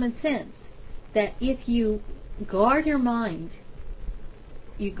just common sense that if you guard your mind,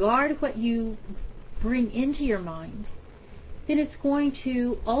 you guard what you bring into your mind, then it's going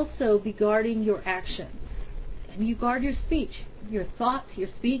to also be guarding your actions. And you guard your speech, your thoughts, your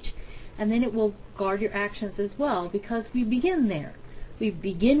speech, and then it will guard your actions as well, because we begin there. We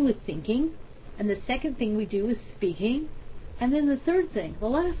begin with thinking, and the second thing we do is speaking, and then the third thing, the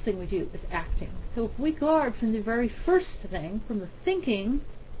last thing we do is acting. So if we guard from the very first thing, from the thinking,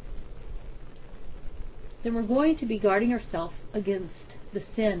 then we're going to be guarding ourselves against the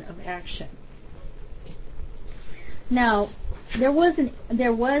sin of action. Now, there was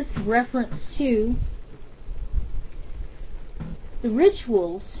reference to the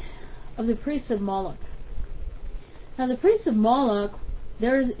rituals of the priests of Moloch. Now, the priests of Moloch,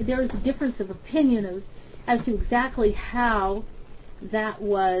 there is a difference of opinion as to exactly how that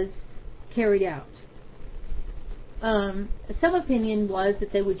was carried out. Some opinion was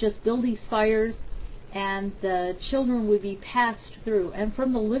that they would just build these fires and the children would be passed through. And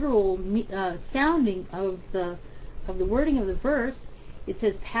from the literal sounding of the wording of the verse, it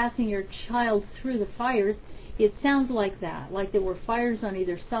says passing your child through the fires. It sounds like that, like there were fires on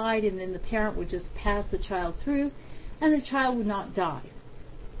either side, and then the parent would just pass the child through, and the child would not die.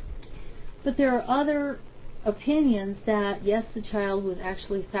 But there are other opinions that, yes, the child was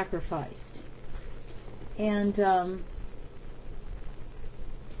actually sacrificed. And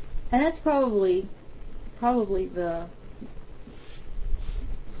that's probably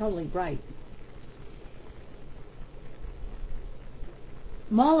right.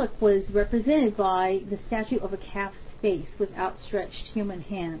 Moloch was represented by the statue of a calf's face with outstretched human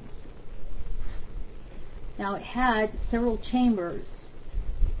hands. Now it had several chambers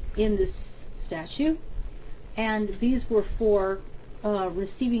in this statue, and these were for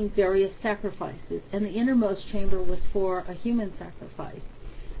receiving various sacrifices, and the innermost chamber was for a human sacrifice.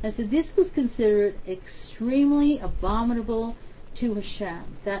 And so this was considered extremely abominable to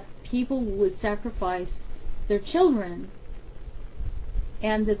Hashem, that people would sacrifice their children,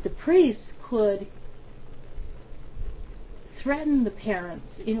 and that the priests could threaten the parents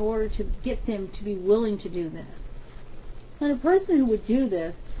in order to get them to be willing to do this. And a person who would do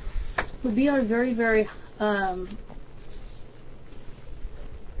this would be on very, very,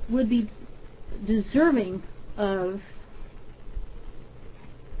 would be deserving of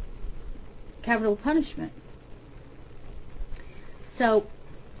capital punishment. So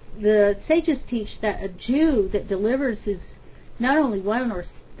the sages teach that a Jew that delivers his not only one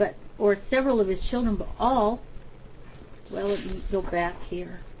or several of his children, but all. Well, let me go back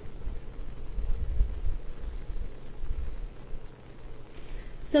here.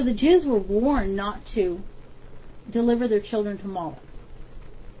 So the Jews were warned not to deliver their children to Moloch.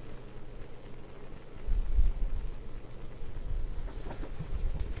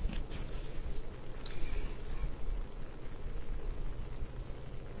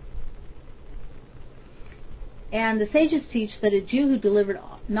 And the sages teach that a Jew who delivered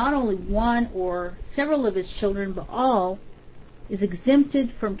not only one or several of his children, but all, is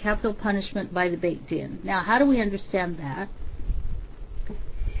exempted from capital punishment by the Beit Din. Now, how do we understand that?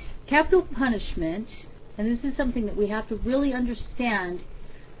 Capital punishment, and this is something that we have to really understand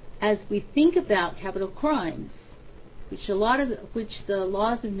as we think about capital crimes, which the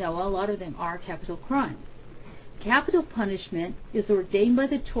laws of Noah, a lot of them are capital crimes. Capital punishment is ordained by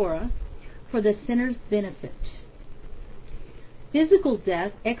the Torah for the sinner's benefit. Physical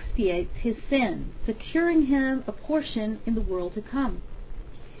death expiates his sin, securing him a portion in the world to come.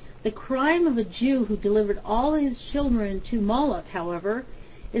 The crime of a Jew who delivered all his children to Moloch, however,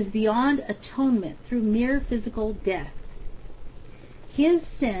 is beyond atonement through mere physical death. His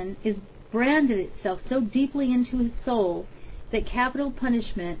sin is branded itself so deeply into his soul that capital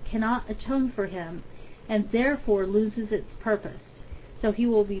punishment cannot atone for him and therefore loses its purpose. So he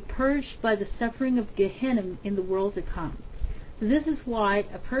will be purged by the suffering of Gehenna in the world to come. So this is why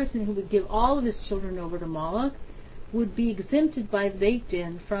a person who would give all of his children over to Moloch would be exempted by the Beit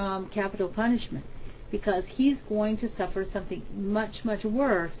Din from capital punishment, because he's going to suffer something much, much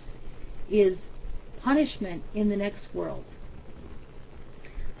worse, is punishment in the next world.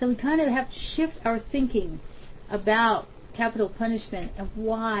 So we kind of have to shift our thinking about capital punishment and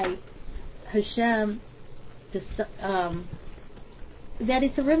why Hashem, that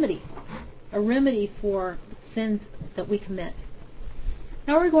it's a remedy for sins that we commit.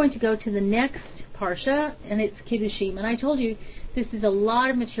 Now we're going to go to the next Parsha, and it's Kiddushim. And I told you this is a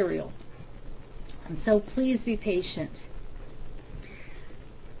lot of material, and so please be patient.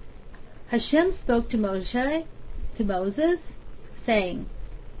 Hashem spoke to Moses, saying,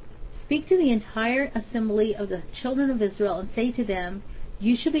 "Speak to the entire assembly of the children of Israel and say to them,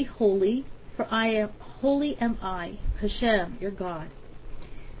 you shall be holy, for holy am I, Hashem, your God."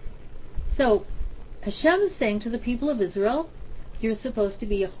 So Hashem is saying to the people of Israel, you're supposed to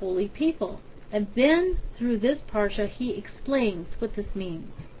be a holy people. And then through this Parsha he explains what this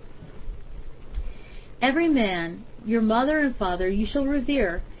means. "Every man, your mother and father, you shall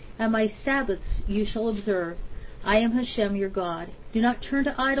revere, and my Sabbaths you shall observe. I am Hashem your God. Do not turn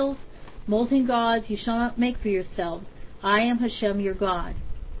to idols, molten gods you shall not make for yourselves. I am Hashem your God.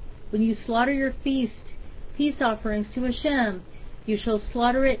 When you slaughter your peace offerings to Hashem, you shall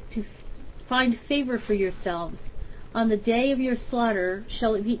slaughter it to find favor for yourselves. On the day of your slaughter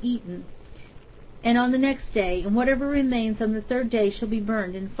shall it be eaten, and on the next day, and whatever remains on the third day shall be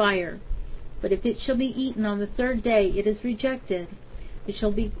burned in fire. But if it shall be eaten on the third day, it is rejected. It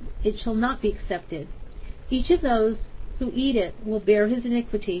shall not be accepted. Each of those who eat it will bear his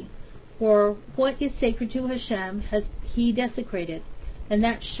iniquity, for what is sacred to Hashem has he desecrated, and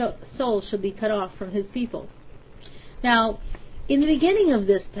that soul shall be cut off from his people." Now, in the beginning of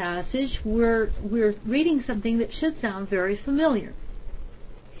this passage, we're reading something that should sound very familiar.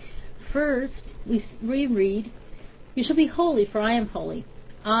 First, we read, "You shall be holy, for I am holy.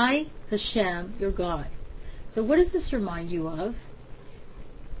 I, Hashem, your God." So what does this remind you of?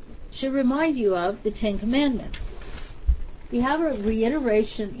 It should remind you of the Ten Commandments. We have a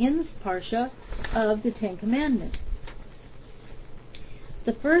reiteration in this Parsha of the Ten Commandments.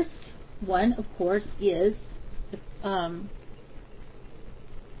 The first one, of course, is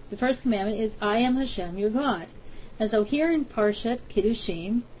the first commandment is, "I am Hashem, your God." And so here in Parshat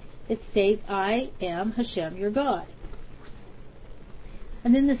Kiddushim, it states, "I am Hashem, your God."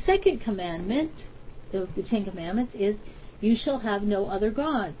 And then the second commandment of the Ten Commandments is, "You shall have no other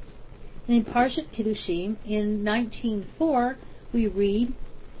gods." And in Parshat Kiddushim, in 19:4, we read,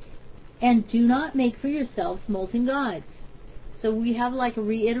 "And do not make for yourselves molten gods." So we have like a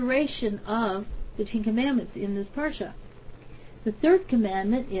reiteration of the Ten Commandments in this Parsha. The third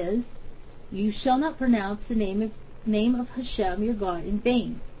commandment is, "You shall not pronounce the name of Hashem your God in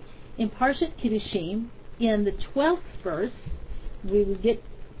vain." In Parshat Kiddushim, in the 12th verse, we will get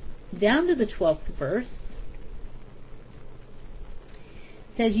down to the 12th verse.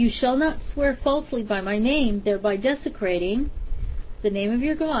 It says, "You shall not swear falsely by my name, thereby desecrating the name of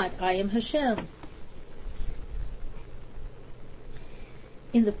your God. I am Hashem."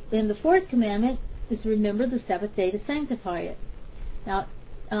 In the fourth commandment is remember the Sabbath day to sanctify it. Now,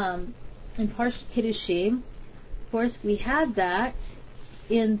 in Parshat Kiddushim, of course, we had that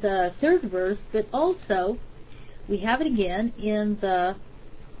in the 3rd verse, but also we have it again in the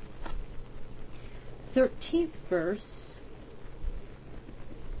 13th verse.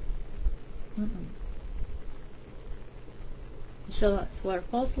 You shall not swear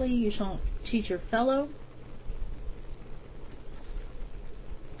falsely. You shall not cheat your fellow.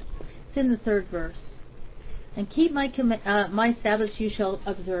 It's in the 3rd verse. "And keep my Sabbaths you shall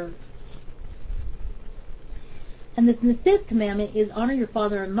observe." And the 5th commandment is honor your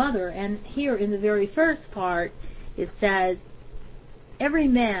father and mother. And here in the very first part, it says, "Every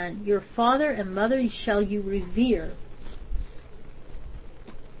man, your father and mother shall you revere."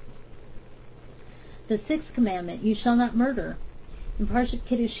 The 6th commandment, "You shall not murder." In Parshat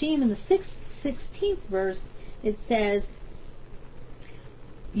Kiddushim, in the 16th verse, it says,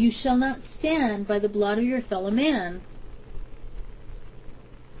 "You shall not stand by the blood of your fellow man."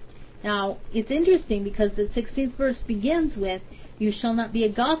 Now, it's interesting because the 16th verse begins with, "You shall not be a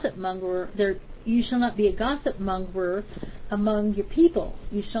gossip monger. You shall not be a gossip monger among your people.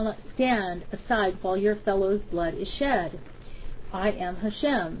 You shall not stand aside while your fellow's blood is shed. I am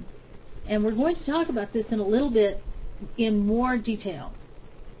Hashem." And we're going to talk about this in a little bit in more detail.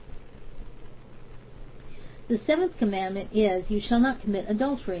 The 7th commandment is, "You shall not commit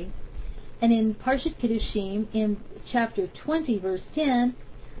adultery." And in Parshat Kiddushim, in chapter 20, verse 10,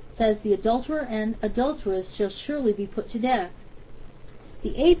 says, "The adulterer and adulteress shall surely be put to death."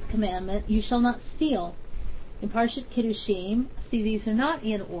 The 8th commandment, "You shall not steal." In Parshat Kiddushim, see, these are not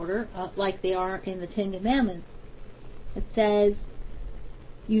in order like they are in the 10 Commandments. It says,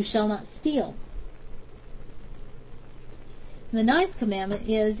 "You shall not steal." And the 9th commandment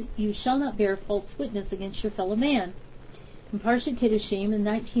is, "You shall not bear false witness against your fellow man." In Parshat Kiddushim in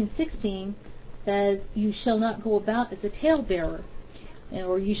 19:16 says, "You shall not go about as a talebearer,"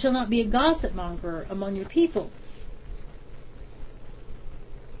 or "You shall not be a gossip monger among your people."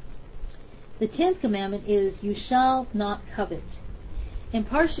 The 10th commandment is, "You shall not covet." In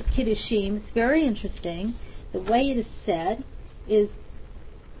Parshat Kiddushim, it's very interesting. The way it is said is,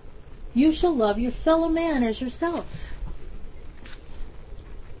 "You shall love your fellow man as yourself."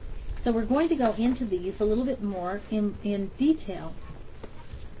 So we're going to go into these a little bit more in detail.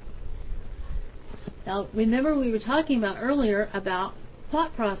 Now, remember we were talking about earlier about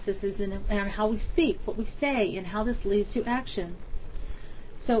thought processes and how we speak, what we say, and how this leads to action.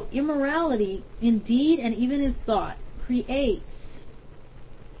 So immorality in deed and even in thought creates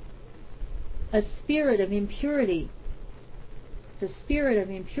a spirit of impurity. The spirit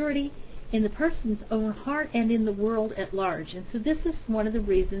of impurity in the person's own heart and in the world at large. And so this is one of the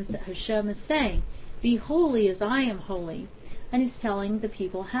reasons that Hashem is saying, "Be holy as I am holy." And he's telling the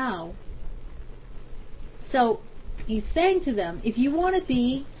people how. So he's saying to them, if you want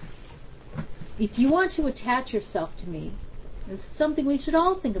to attach yourself to me, this is something we should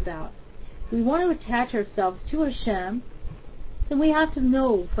all think about. If we want to attach ourselves to Hashem, then we have to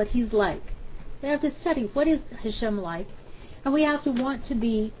know what he's like. We have to study what is Hashem like, and we have to want to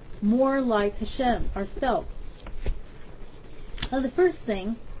be more like Hashem ourselves. Now, the first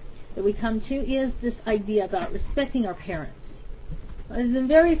thing that we come to is this idea about respecting our parents. In the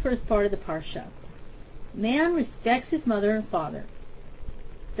very first part of the Parsha, man respects his mother and father.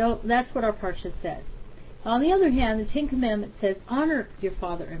 So that's what our Parsha says. On the other hand, the 10 Commandments says, honor your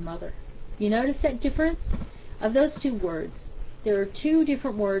father and mother. You notice that difference? Of those two words, there are two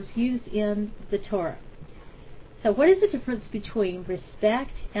different words used in the Torah. So what is the difference between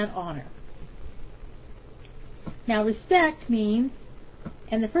respect and honor? Now, respect means,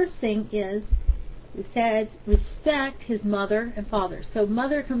 and the first thing is, it says respect his mother and father. So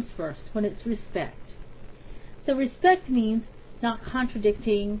mother comes first when it's respect. So respect means not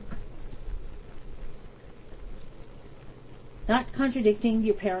contradicting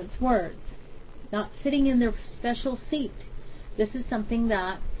your parents' words, not sitting in their special seat. This is something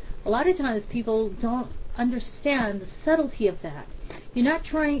that a lot of times people don't understand the subtlety of that. You're not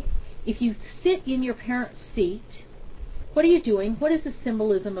trying, if you sit in your parent's seat, what are you doing? What is the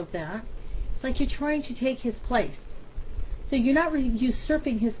symbolism of that? It's like you're trying to take his place. So you're not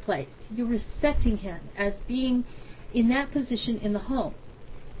usurping his place. You're respecting him as being in that position in the home.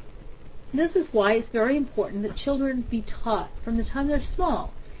 This is why it's very important that children be taught from the time they're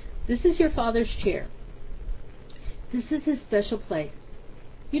small. This is your father's chair. This is his special place.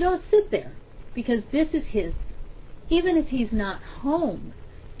 You don't sit there because this is his. Even if he's not home,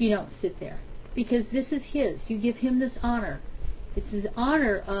 you don't sit there because this is his. You give him this honor. It's his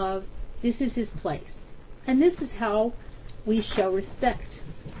honor of this is his place. And this is how we show respect.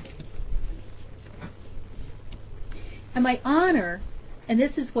 And by honor, and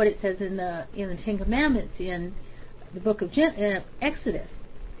this is what it says in the Ten Commandments in the book of Exodus,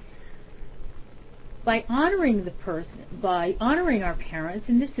 by honoring the person, by honoring our parents,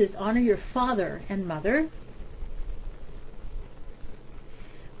 and this is honor your father and mother,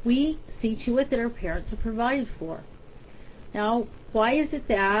 we see to it that our parents are provided for. Now, why is it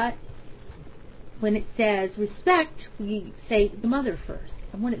that when it says respect, we say the mother first,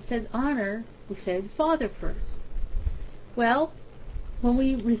 and when it says honor, we say the father first? Well, when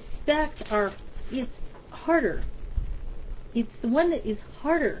we respect it's harder. It's the one that is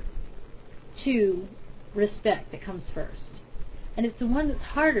harder to respect that comes first. And it's the one that's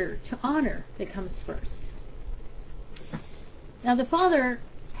harder to honor that comes first. Now the father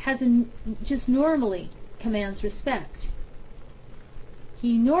just normally commands respect.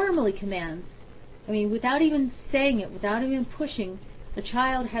 He normally commands, without even saying it, without even pushing, the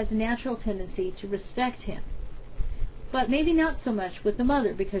child has a natural tendency to respect him. But maybe not so much with the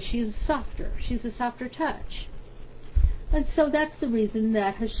mother because she's softer. She's a softer touch. And so that's the reason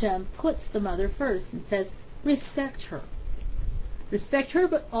that Hashem puts the mother first and says, respect her. Respect her,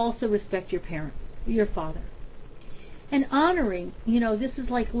 but also respect your parents, your father. And honoring, this is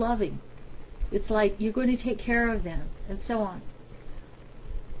like loving. It's like you're going to take care of them, and so on.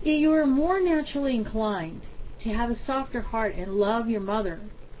 You are more naturally inclined to have a softer heart and love your mother,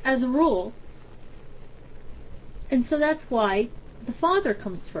 as a rule. And so that's why the father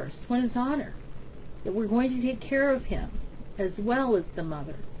comes first, when it's honor. That we're going to take care of him, as well as the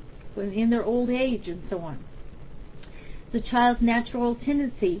mother, in their old age and so on. The child's natural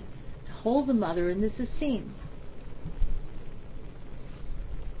tendency to hold the mother in this esteem.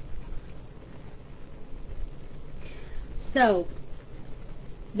 So,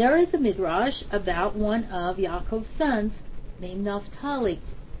 there is a midrash about one of Yaakov's sons named Naphtali.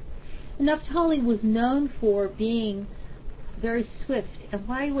 Naphtali was known for being very swift. And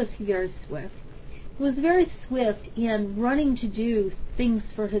why was he very swift? He was very swift in running to do things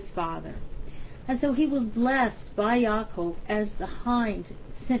for his father. And so he was blessed by Yaakov as the hind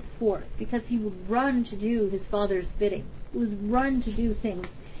sent forth, because he would run to do his father's bidding. He would run to do things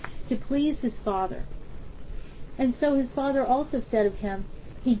to please his father. And so his father also said of him,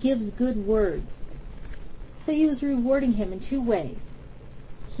 he gives good words. So he was rewarding him in two ways.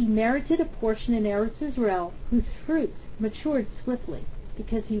 He merited a portion in Eretz Israel whose fruits matured swiftly,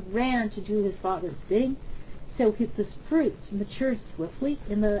 because he ran to do his father's bidding. So his fruits matured swiftly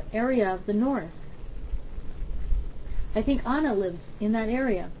in the area of the north. I think Anna lives in that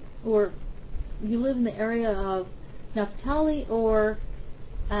area, or you live in the area of Naphtali or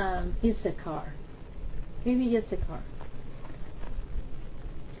Issachar. Maybe Issachar.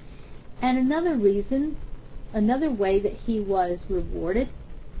 And another reason, another way that he was rewarded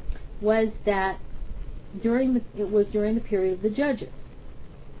was that it was during the period of the judges.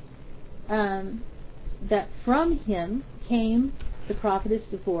 That from him came the prophetess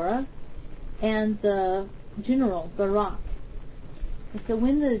Deborah and the general Barak. And so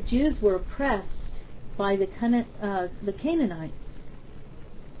when the Jews were oppressed by the Canaanites,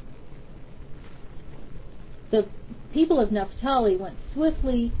 the people of Naphtali went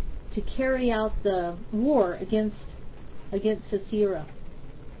swiftly to carry out the war against Sisera.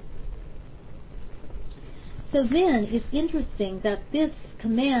 So then it's interesting that this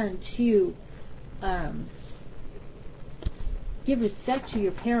command to give respect to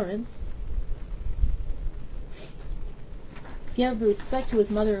your parents, give respect to his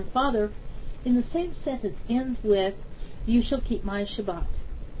mother and father, in the same sentence ends with, you shall keep my Shabbat,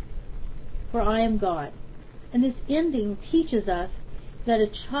 for I am God. And this ending teaches us that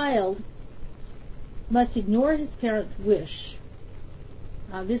a child must ignore his parents' wish.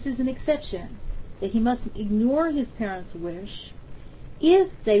 This is an exception, that he must ignore his parents' wish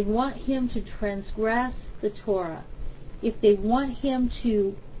if they want him to transgress the Torah, if they want him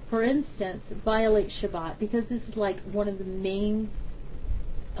to, for instance, violate Shabbat, because this is like one of the main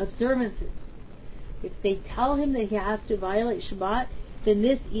observances. If they tell him that he has to violate Shabbat, then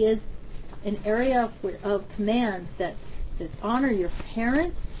this is an area of commands that honor your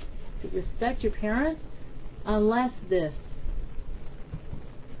parents, to respect your parents, unless this.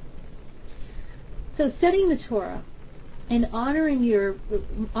 So studying the Torah and honoring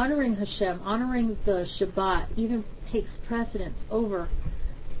Hashem, honoring the Shabbat, even takes precedence over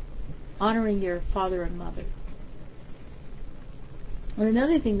honoring your father and mother. And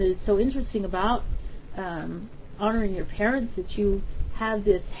another thing that is so interesting about honoring your parents, that you have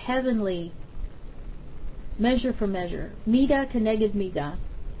this heavenly measure for measure, mida keneged mida,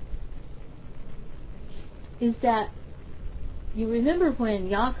 is that you remember when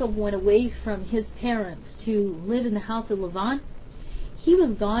Yaakov went away from his parents to live in the house of Lavan, he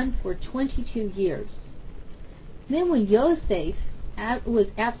was gone for 22 years. Then when Yosef was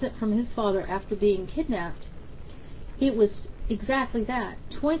absent from his father after being kidnapped, it was exactly that,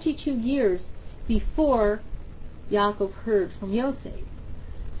 22 years before Yaakov heard from Yosef.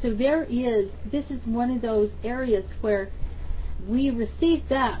 So this is one of those areas where we receive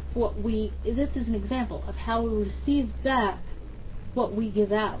back this is an example of how we receive back what we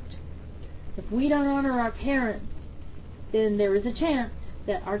give out. If we don't honor our parents, then there is a chance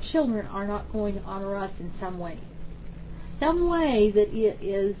that our children are not going to honor us in some way that it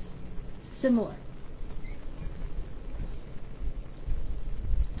is similar.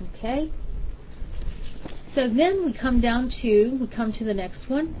 Okay? So then we come to the next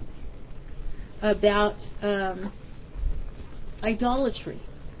one about idolatry,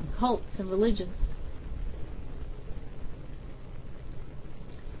 cults, and religions.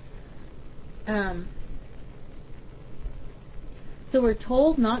 So we're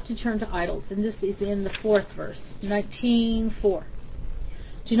told not to turn to idols, and this is in the 4th verse, 19:4.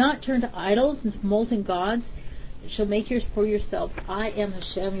 Do not turn to idols and molten gods, that shall make for yourself. I am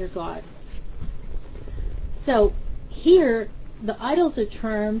Hashem your God. So here, the idols are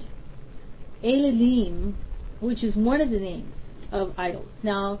termed Elohim, which is one of the names of idols.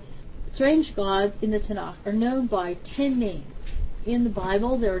 Now, strange gods in the Tanakh are known by 10 names. In the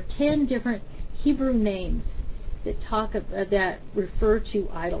Bible, there are 10 different Hebrew names that refer to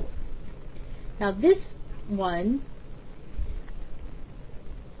idols. Now, this one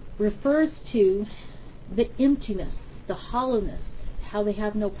refers to the emptiness, the hollowness, how they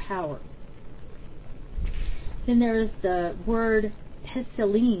have no power. Then there is the word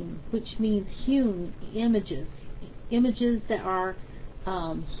peselim, which means hewn images that are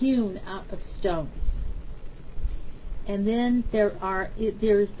hewn out of stones. And then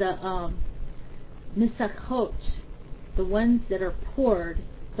there's the misachot, the ones that are poured,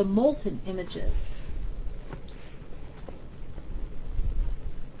 the molten images.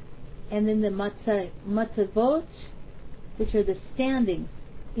 And then the matzavot, which are the standing,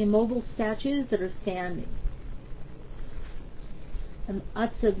 immobile statues that are standing. And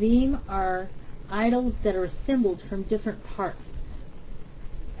atzavim are idols that are assembled from different parts.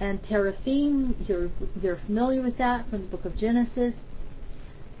 And teraphim, you're familiar with that from the book of Genesis.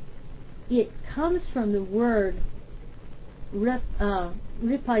 It comes from the word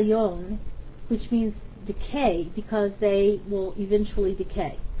ripayon, which means decay, because they will eventually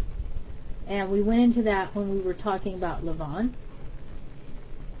decay. And we went into that when we were talking about Lavan.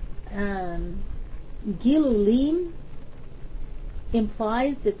 Gilulim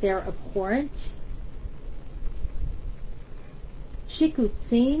implies that they're abhorrent.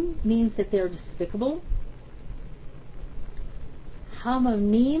 Shikutzim means that they're despicable.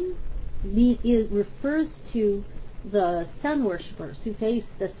 Hamonim refers to the sun worshippers who face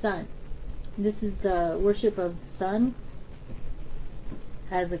the sun. This is the worship of the sun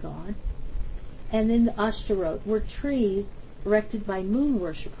as a god. And then the Ashtaroth were trees erected by moon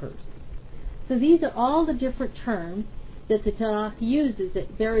worshippers. So these are all the different terms that the Tanakh uses at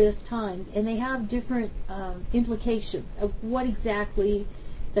various times, and they have different implications of what exactly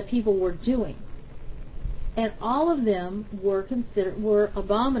the people were doing. And all of them were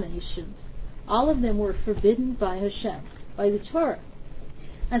abominations. All of them were forbidden by Hashem, by the Torah.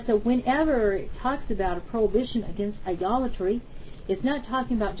 And so whenever it talks about a prohibition against idolatry, it's not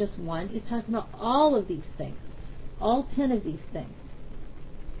talking about just one, it's talking about all of these things, all 10 of these things.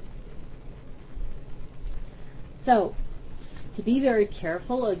 So, to be very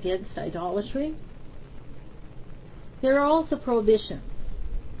careful against idolatry, there are also prohibitions.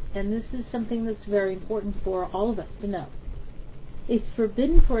 And this is something that's very important for all of us to know. It's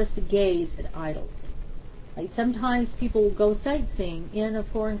forbidden for us to gaze at idols. Like sometimes people will go sightseeing in a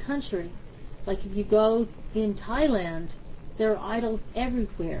foreign country. Like if you go in Thailand, there are idols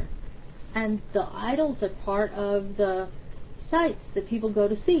everywhere. And the idols are part of the sights that people go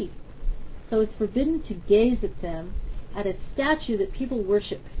to see. So it's forbidden to gaze at them, at a statue that people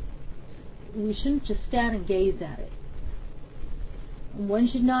worship. We shouldn't just stand and gaze at it. One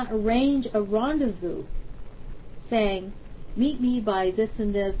should not arrange a rendezvous saying, meet me by this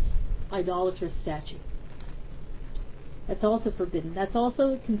and this idolatrous statue. That's also forbidden. That's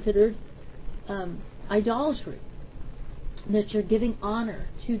also considered idolatry, that you're giving honor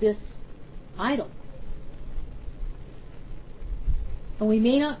to this idol. And we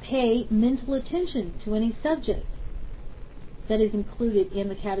may not pay mental attention to any subject that is included in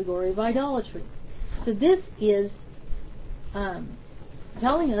the category of idolatry. So this is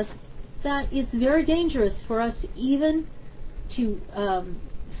telling us that it's very dangerous for us even to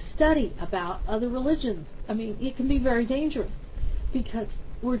study about other religions. I mean, it can be very dangerous because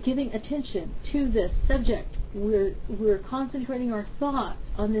we're giving attention to this subject. We're concentrating our thoughts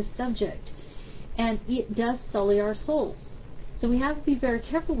on this subject, and it does sully our souls. So we have to be very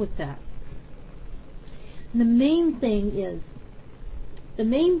careful with that. And the main thing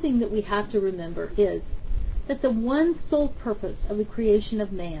that we have to remember is that the one sole purpose of the creation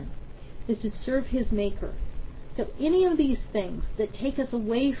of man is to serve his Maker. So any of these things that take us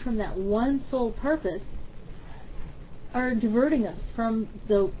away from that one sole purpose are diverting us from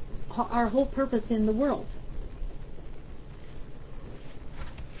our whole purpose in the world.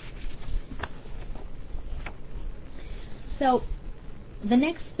 So the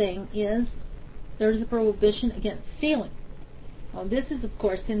next thing is there's a prohibition against stealing. Well, this is, of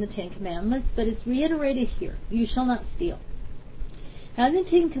course, in the Ten Commandments, but it's reiterated here. You shall not steal. Now, in the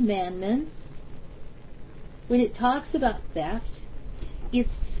Ten Commandments, when it talks about theft, it's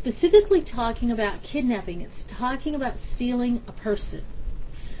specifically talking about kidnapping. It's talking about stealing a person.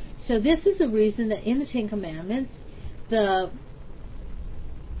 So this is the reason that in the Ten Commandments, the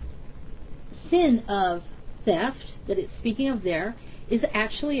sin of theft that it's speaking of there is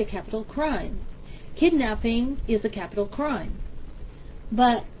actually a capital crime. Kidnapping is a capital crime.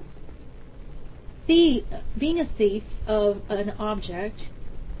 But being a thief of an object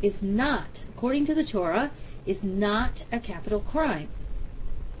is not, according to the Torah, is not a capital crime.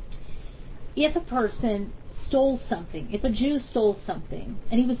 If a person stole something, if a Jew stole something,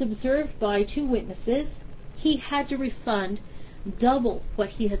 and he was observed by two witnesses, he had to refund double what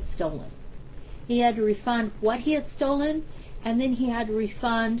he had stolen. He had to refund what he had stolen, and then he had to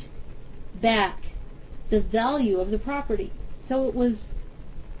refund back the value of the property. So it was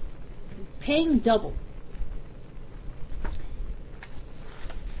paying double,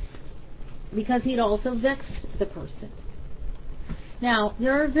 because he'd also vexed the person. Now,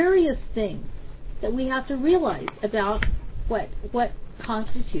 there are various things that we have to realize about what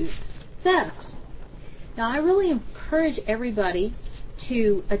constitutes theft. Now, I really encourage everybody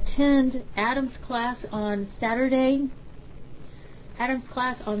to attend Adam's class on Saturday. Adam's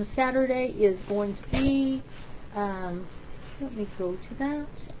class on Saturday is going to be, let me go to that.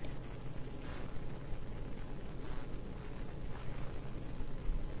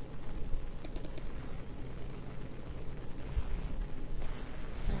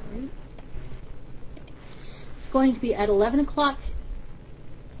 It's going to be at 11 o'clock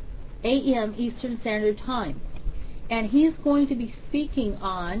a.m. Eastern Standard Time. And he's going to be speaking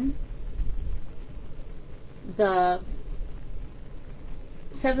on the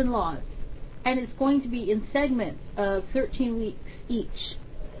 7 laws. And it's going to be in segments of 13 weeks each.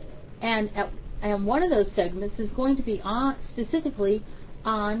 And one of those segments is going to be specifically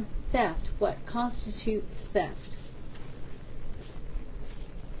on theft, what constitutes theft.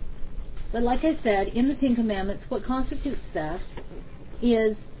 But like I said, in the Ten Commandments, what constitutes theft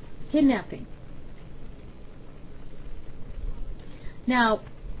is kidnapping. Now,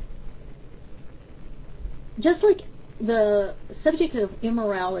 just like the subject of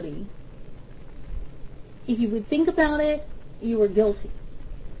immorality, if you would think about it, you were guilty.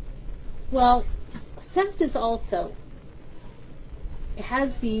 Well, theft is also, it has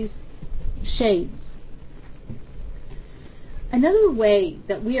these shades. Another way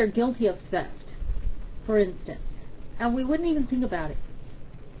that we are guilty of theft, for instance, and we wouldn't even think about it,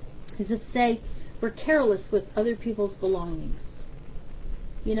 is if, say, we're careless with other people's belongings.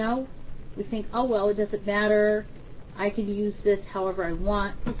 You know, we think, oh, well, it doesn't matter. I can use this however I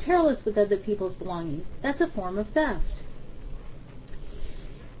want. We're careless with other people's belongings. That's a form of theft.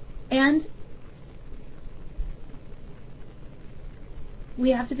 And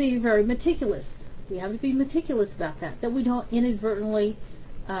we have to be very meticulous. We have to be meticulous about that we don't inadvertently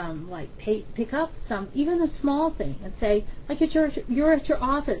pick up even a small thing and say, like you're at your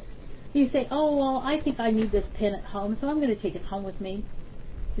office. You say, oh, well, I think I need this pen at home, so I'm going to take it home with me.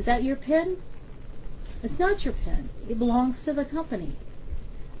 Is that your pen? It's not your pen. It belongs to the company.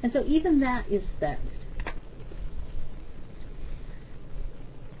 And so even that is theft.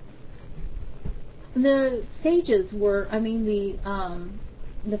 The sages were,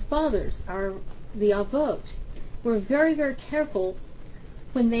 the fathers, the avot, were very, very careful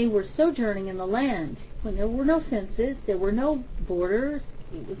when they were sojourning in the land, when there were no fences, there were no borders,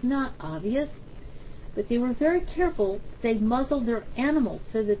 it was not obvious, but they were very careful. They muzzled their animals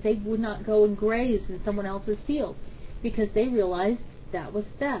so that they would not go and graze in someone else's field, because they realized that was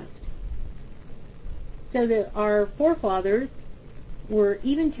theft. So that our forefathers were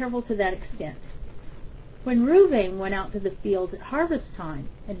even careful to that extent. When Reuben went out to the fields at harvest time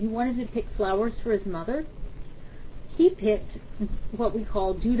and he wanted to pick flowers for his mother, he picked what we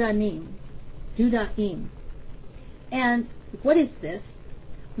call dudaim. And what is this?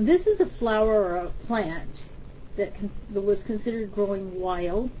 This is a flower or a plant that was considered growing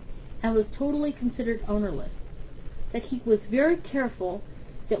wild and was totally considered ownerless. That he was very careful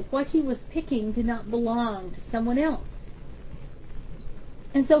that what he was picking did not belong to someone else.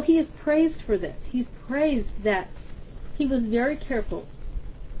 And so he is praised for this. He's praised that he was very careful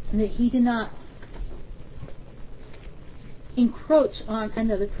and that he did not encroach on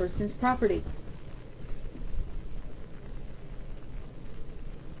another person's property.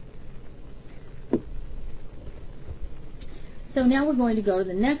 So now we're going to go to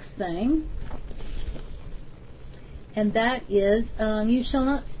the next thing, and that is, you shall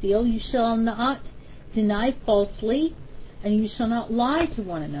not steal, you shall not deny falsely, and you shall not lie to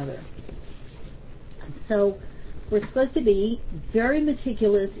one another. So we're supposed to be very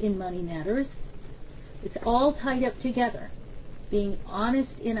meticulous in money matters. It's all tied up together. Being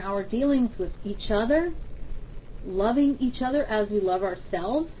honest in our dealings with each other, loving each other as we love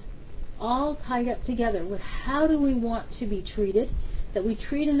ourselves, all tied up together with how do we want to be treated, that we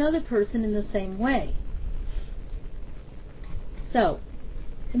treat another person in the same way. So,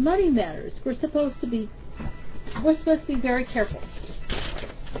 in money matters, we're supposed to be very careful.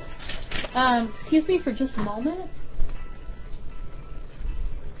 Excuse me for just a moment.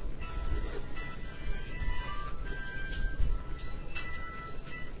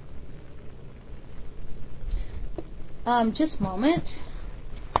 Just a moment.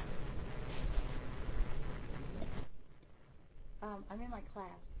 I'm in my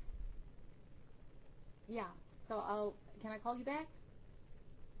class. Yeah. So can I call you back?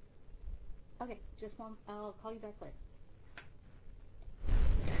 Okay, just one. I'll call you back later.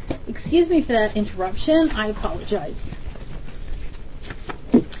 Excuse me for that interruption. I apologize.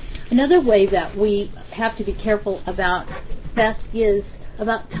 Another way that we have to be careful about theft is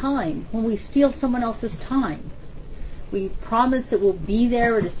about time. When we steal someone else's time, we promise that we'll be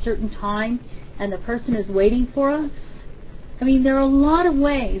there at a certain time, and the person is waiting for us. I mean, there are a lot of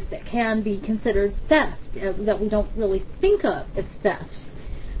ways that can be considered theft that we don't really think of as theft.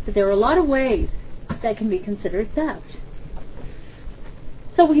 But there are a lot of ways that can be considered theft.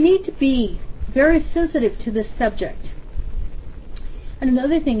 So we need to be very sensitive to this subject. And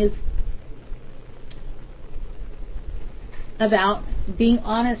another thing is about being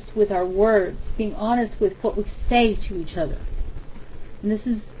honest with our words, being honest with what we say to each other. And this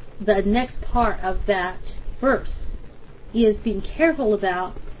is the next part of that verse, is being careful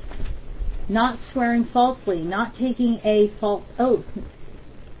about not swearing falsely, not taking a false oath,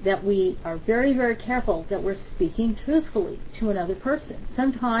 that we are very, very careful that we're speaking truthfully to another person.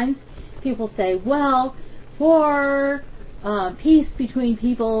 Sometimes people say, well, for peace between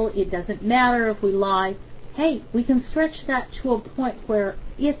people, it doesn't matter if we lie. Hey, we can stretch that to a point where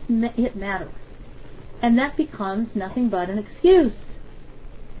it matters. And that becomes nothing but an excuse.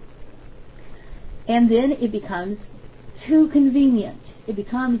 And then it becomes too convenient. It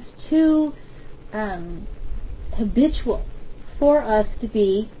becomes too habitual for us to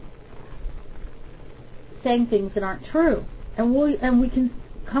be saying things that aren't true. And we can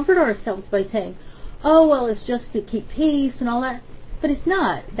comfort ourselves by saying, oh, well, it's just to keep peace and all that. But it's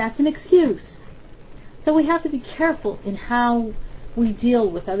not. That's an excuse. So we have to be careful in how we deal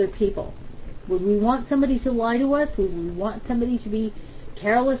with other people. Would we want somebody to lie to us? Would we want somebody to be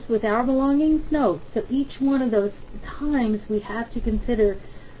careless with our belongings? No. So each one of those times we have to consider,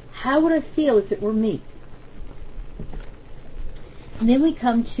 how would I feel if it were me? And then we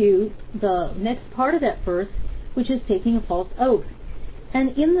come to the next part of that verse, which is taking a false oath.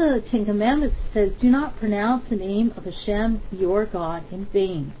 And in the Ten Commandments it says, do not pronounce the name of Hashem, your God, in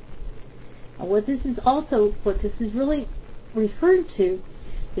vain. And what this is really referred to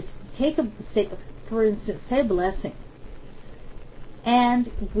is for instance, say a blessing,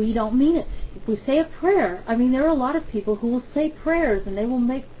 and we don't mean it. If we say a prayer, I mean, there are a lot of people who will say prayers and they will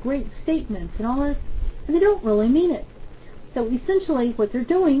make great statements and all this, and they don't really mean it. So essentially what they're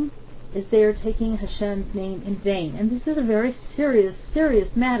doing is they are taking Hashem's name in vain. And this is a very serious, serious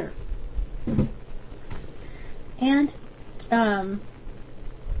matter. And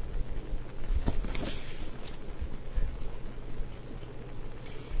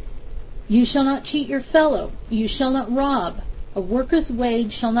you shall not cheat your fellow. You shall not rob. A worker's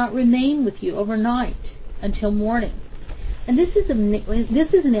wage shall not remain with you overnight until morning. And this is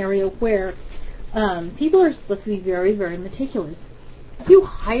an area where people are supposed to be very, very meticulous. If you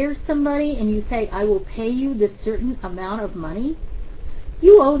hire somebody and you say, I will pay you this certain amount of money,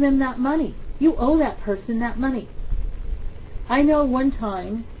 you owe them that money. You owe that person that money. I know one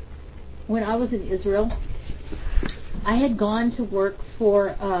time when I was in Israel, I had gone to work for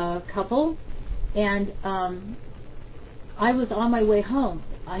a couple, and I was on my way home.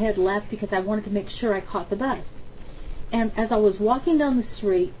 I had left because I wanted to make sure I caught the bus. And as I was walking down the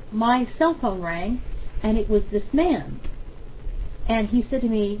street, my cell phone rang, and it was this man. And he said to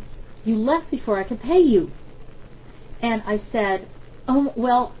me, you left before I could pay you. And I said, oh,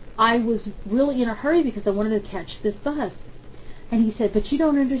 well, I was really in a hurry because I wanted to catch this bus. And he said, but you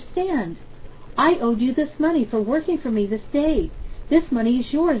don't understand. I owed you this money for working for me this day. This money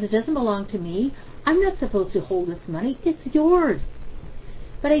is yours. It doesn't belong to me. I'm not supposed to hold this money. It's yours.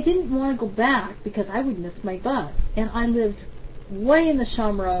 But I didn't want to go back because I would miss my bus. And I lived way in the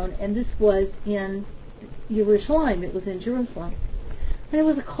Shomron, and this was in Yerushalayim. It was in Jerusalem. And it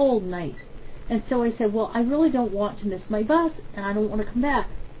was a cold night. And so I said, well, I really don't want to miss my bus, and I don't want to come back.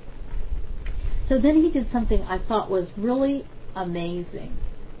 So then he did something I thought was really amazing.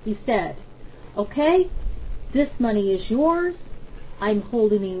 He said, okay, this money is yours. I'm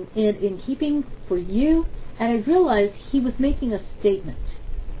holding it in keeping for you. And I realized he was making a statement.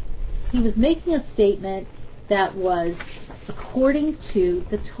 He was making a statement that was according to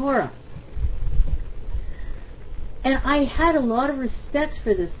the Torah. And I had a lot of respect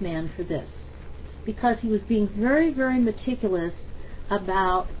for this man for this, because he was being very, very meticulous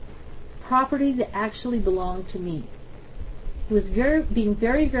about property that actually belonged to me. He was being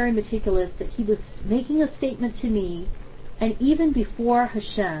very, very meticulous that he was making a statement to me, and even before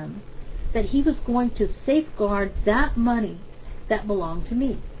Hashem, that he was going to safeguard that money that belonged to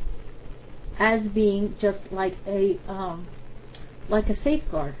me, as being just like a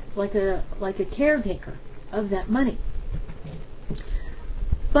safeguard, like a caretaker of that money.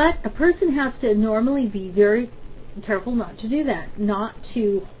 But a person has to normally be very careful not to do that, not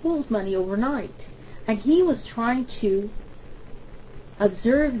to hold money overnight. And he was trying to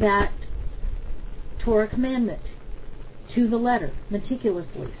observe that Torah commandment to the letter,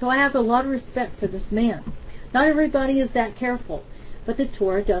 meticulously. So I have a lot of respect for this man. Not everybody is that careful, but the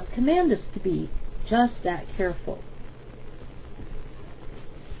Torah does command us to be just that careful.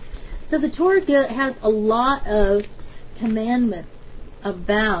 So the Torah has a lot of commandments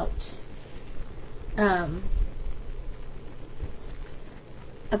about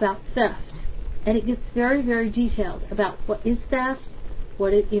theft, and it gets very, very detailed about what is theft,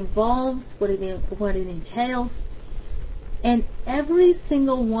 what it involves, what it entails, and every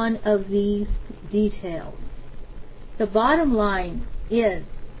single one of these details. The bottom line is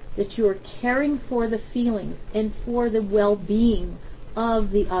that you are caring for the feelings and for the well-being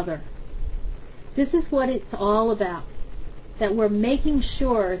of the other. This is what it's all about, that we're making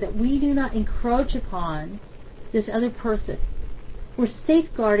sure that we do not encroach upon this other person. We're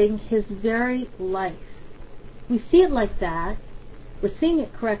safeguarding his very life. We see it like that. We're seeing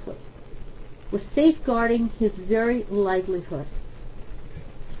it correctly. We're safeguarding his very livelihood.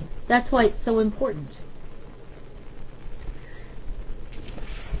 That's why it's so important.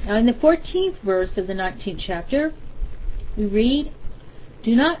 Now in the 14th verse of the 19th chapter, we read,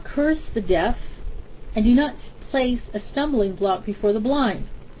 do not curse the deaf, and do not place a stumbling block before the blind.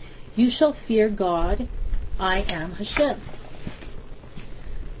 You shall fear God. I am Hashem.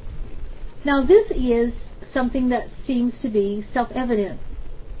 Now this is something that seems to be self-evident.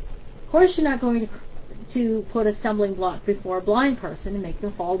 Of course you're not going to put a stumbling block before a blind person and make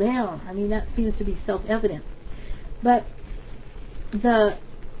them fall down. I mean, that seems to be self-evident. But the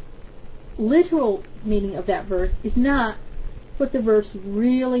literal meaning of that verse is not what the verse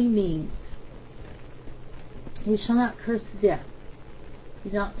really means. You shall not curse the deaf.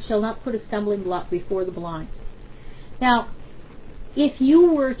 You shall not put a stumbling block before the blind. Now, if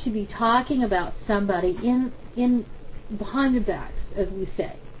you were to be talking about somebody in behind the backs, as we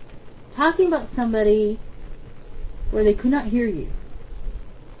say, talking about somebody where they could not hear you,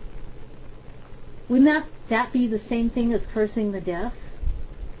 wouldn't that be the same thing as cursing the deaf?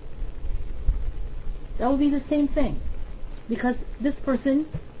 That would be the same thing, because this person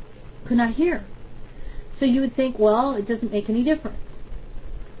could not hear. So you would think, well, it doesn't make any difference.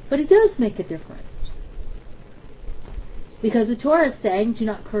 But it does make a difference. Because the Torah is saying, do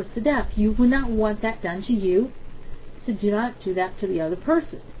not curse the deaf. You would not want that done to you, so do not do that to the other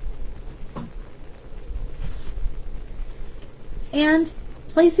person. And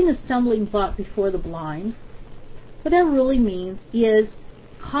placing a stumbling block before the blind, what that really means is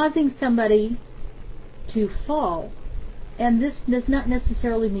causing somebody to fall. And this does not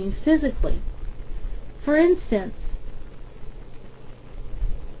necessarily mean physically. For instance,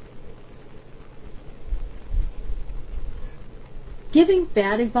 giving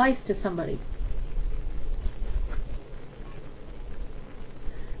bad advice to somebody.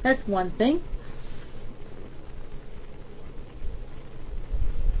 That's one thing.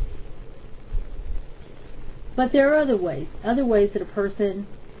 But there are other ways that a person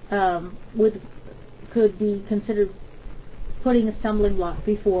could be considered putting a stumbling block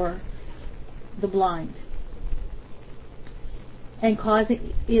before the blind. And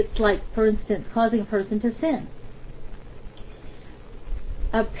it's like, for instance, causing a person to sin.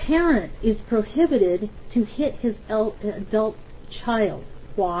 A parent is prohibited to hit his adult child.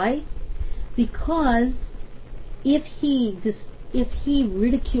 Why? Because if he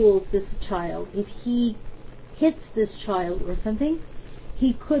ridicules this child, if he hits this child or something,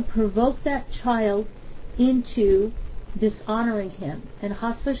 he could provoke that child into dishonoring him. And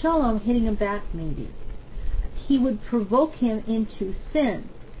Chas v'shalom, hitting him back maybe. He would provoke him into sin.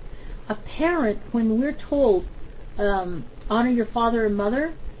 A parent, when we're told, honor your father and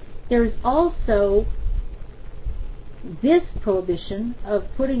mother, there's also this prohibition of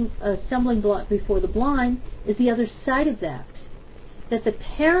putting a stumbling block before the blind is the other side of that. That the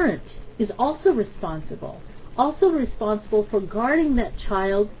parent is also responsible for guarding that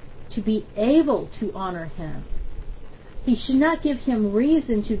child to be able to honor him. He should not give him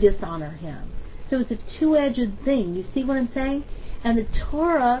reason to dishonor him. So it's a two-edged thing. You see what I'm saying? And the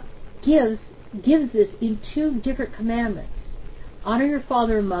Torah gives this in two different commandments. Honor your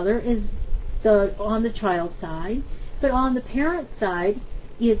father and mother is on the child's side, but on the parent's side,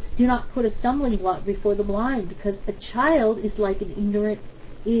 it's do not put a stumbling block before the blind, because a child is like an ignorant.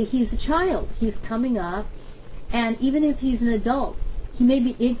 He's a child. He's coming up, and even if he's an adult, he may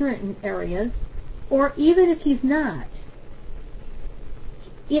be ignorant in areas, or even if he's not,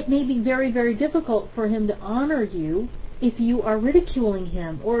 it may be very, very difficult for him to honor you if you are ridiculing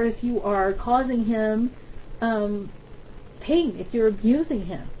him, or if you are causing him pain, if you're abusing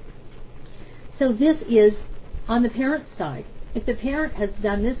him. So this is on the parent's side. If the parent has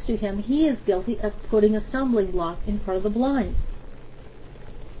done this to him, he is guilty of putting a stumbling block in front of the blind.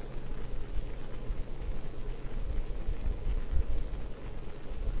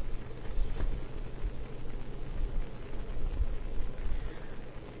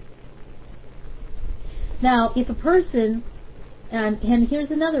 Now, if a person, and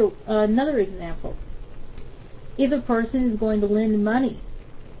here's another example. If a person is going to lend money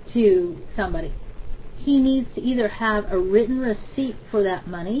to somebody, he needs to either have a written receipt for that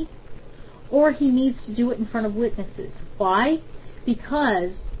money, or he needs to do it in front of witnesses. Why?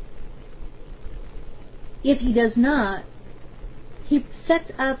 Because if he does not, he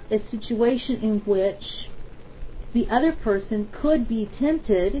sets up a situation in which the other person could be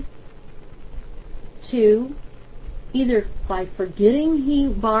tempted to, either by forgetting he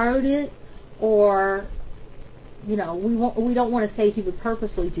borrowed it, or, we don't want to say he would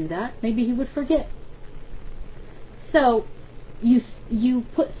purposely do that. Maybe he would forget. So you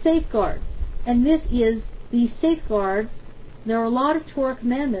put safeguards, and this is the safeguards. There are a lot of Torah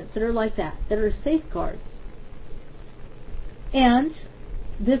commandments that are like that are safeguards. And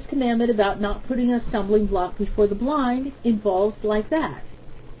this commandment about not putting a stumbling block before the blind involves like that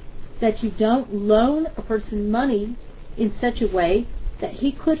you don't loan a person money in such a way that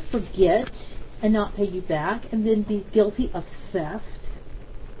he could forget and not pay you back and then be guilty of theft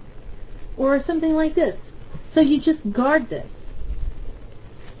or something like this. So you just guard this.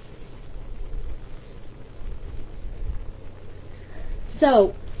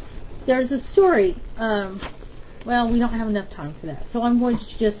 So there's a story. We don't have enough time for that, so I'm going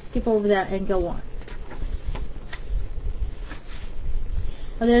to just skip over that and go on.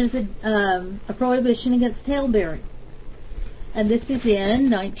 There's a prohibition against talebearing, and this is in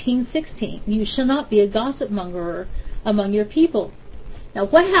 1916. You shall not be a gossip monger among your people. Now,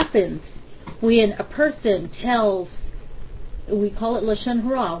 what happens when a person tells, we call it lashon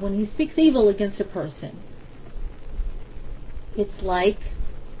hara, when he speaks evil against a person? It's like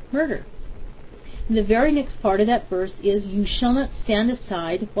murder. And the very next part of that verse is, you shall not stand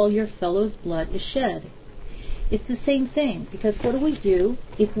aside while your fellow's blood is shed. It's the same thing, because what do?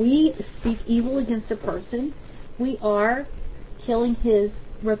 If we speak evil against a person, we are killing his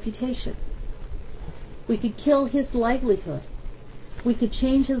reputation. We could kill his livelihood. We could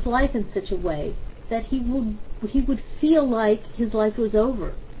change his life in such a way that he would feel like his life was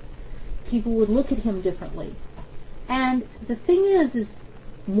over. People would look at him differently. And the thing is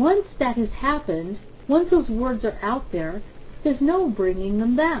once that has happened, once those words are out there, there's no bringing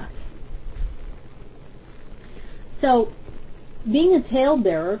them back. So, being a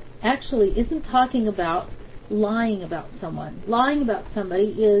talebearer actually isn't talking about lying about someone. Lying about somebody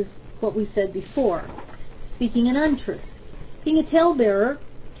is what we said before, speaking an untruth. Being a talebearer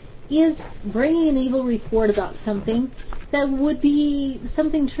is bringing an evil report about something that would be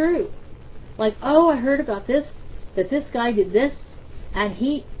something true. Like, oh, I heard about this, that this guy did this, and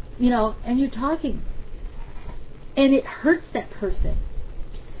he, and you're talking. And it hurts that person.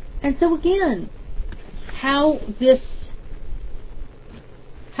 And so again, how this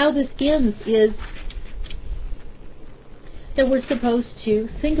ends is that we're supposed to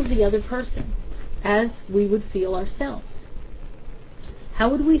think of the other person as we would feel ourselves. How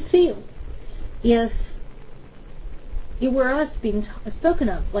would we feel if it were us being spoken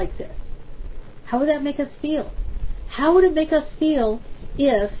of like this? How would that make us feel? How would it make us feel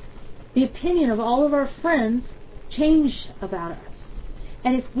if the opinion of all of our friends changed about us?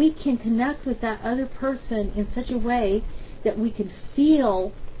 And if we can connect with that other person in such a way that we can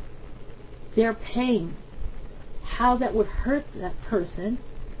feel their pain, how that would hurt that person,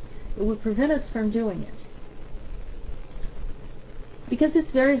 it would prevent us from doing it. Because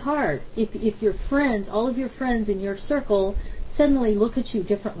it's very hard if your friends, all of your friends in your circle, suddenly look at you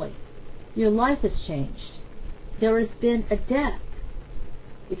differently. Your life has changed. There has been a death.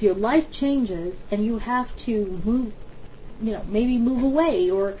 If your life changes and you have to move, maybe move away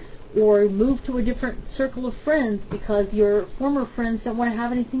or move to a different circle of friends because your former friends don't want to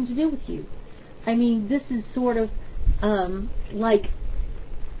have anything to do with you. I mean, this is sort of like,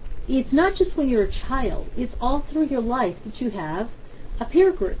 it's not just when you're a child, it's all through your life that you have a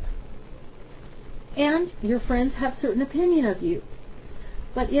peer group. And your friends have a certain opinion of you.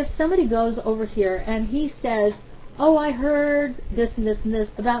 But if somebody goes over here and he says, oh, I heard this and this and this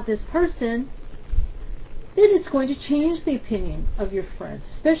about this person, then it's going to change the opinion of your friends,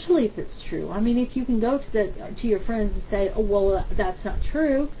 especially if it's true. I mean, if you can go to your friends and say, oh, well, that's not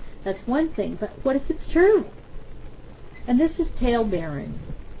true, that's one thing. But what if it's true? And this is tale-bearing.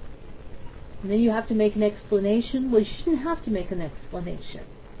 And then you have to make an explanation. Well, you shouldn't have to make an explanation.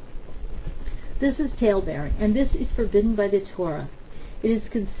 This is tale-bearing, and this is forbidden by the Torah. It is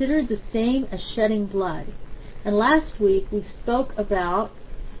considered the same as shedding blood. And last week we spoke about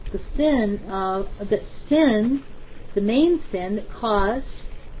the the main sin that caused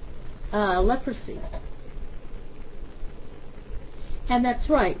leprosy. And that's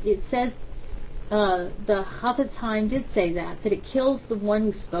right. It says the Chafetz Chaim did say that it kills the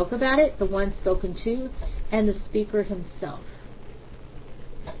one who spoke about it, the one spoken to, and the speaker himself.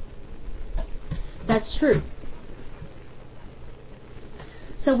 That's true.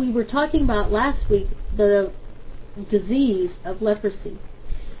 So we were talking about last week the disease of leprosy,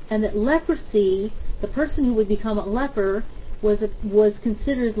 and that leprosy, the person who would become a leper, was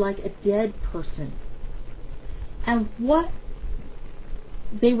considered like a dead person. And what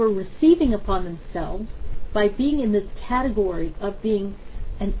they were receiving upon themselves by being in this category of being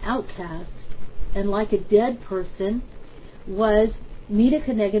an outcast and like a dead person was midah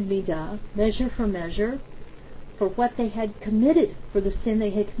keneged midah, measure for measure, for what they had committed, for the sin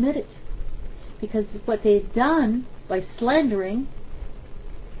they had committed. Because what they had done by slandering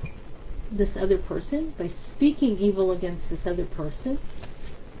this other person, by speaking evil against this other person,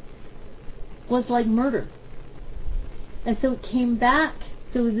 was like murder. And so it came back.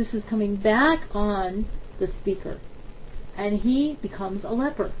 So this is coming back on the speaker. And he becomes a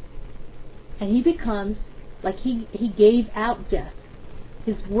leper. And he becomes like he gave out death.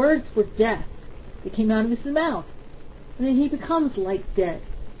 His words were death. It came out of his mouth. And then he becomes like dead.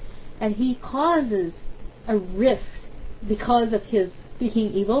 And he causes a rift because of his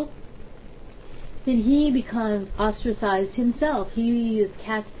speaking evil. Then he becomes ostracized himself. He is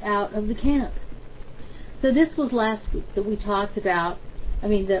cast out of the camp. So this was last week that we talked about. I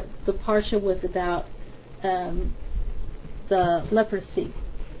mean, the parsha was about the leprosy.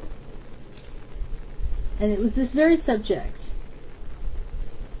 And it was this very subject.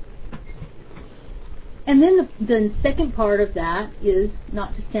 And then the second part of that is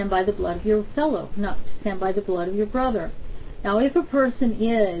not to stand by the blood of your fellow, not to stand by the blood of your brother. Now, if a person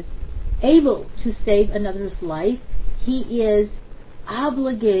is able to save another's life, he is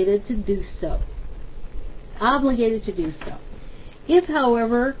obligated to do so. Obligated to do so. If,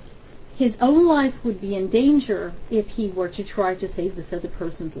 however, his own life would be in danger if he were to try to save this other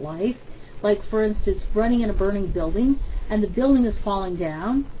person's life, like, for instance, running in a burning building and the building is falling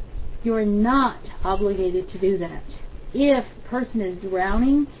down, you are not obligated to do that. If the person is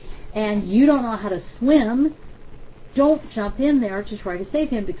drowning and you don't know how to swim, don't jump in there to try to save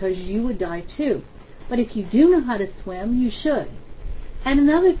him because you would die too. But if you do know how to swim, you should. And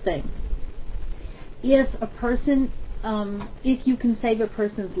another thing, if you can save a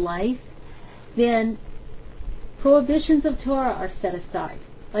person's life, then prohibitions of Torah are set aside.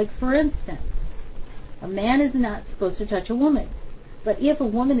 Like, for instance, A man is not supposed to touch a woman. But if a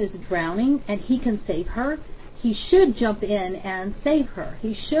woman is drowning and he can save her, he should jump in and save her.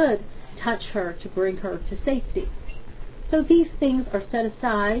 He should touch her to bring her to safety. So these things are set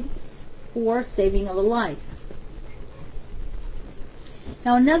aside for saving of a life.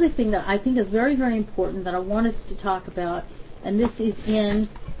 Now another thing that I think is very, very important that I want us to talk about, and this is in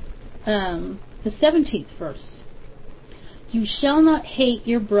the 17th verse. You shall not hate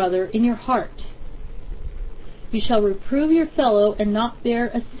your brother in your heart. You shall reprove your fellow and not bear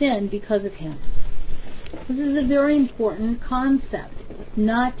a sin because of him. This is a very important concept,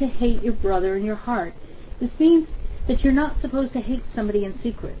 not to hate your brother in your heart. This means that you're not supposed to hate somebody in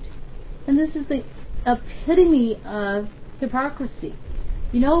secret. And this is the epitome of hypocrisy.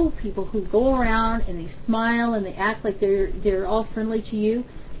 You know, people who go around and they smile and they act like they're all friendly to you,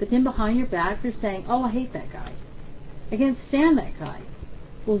 but then behind your back they're saying, oh, I hate that guy. I can't stand that guy.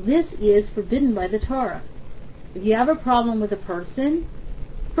 Well, this is forbidden by the Torah. If you have a problem with a person,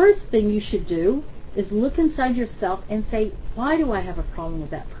 first thing you should do is look inside yourself and say, why do I have a problem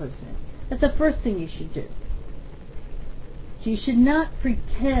with that person? That's the first thing you should do. You should not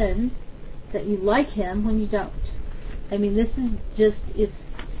pretend that you like him when you don't. I mean, this is just,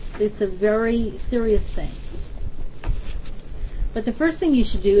 it's a very serious thing. But the first thing you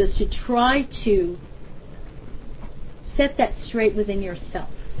should do is to try to set that straight within yourself.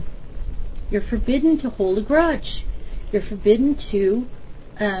 You're forbidden to hold a grudge. You're forbidden to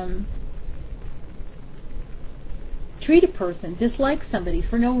treat a person, dislike somebody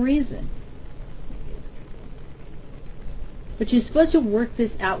for no reason. But you're supposed to work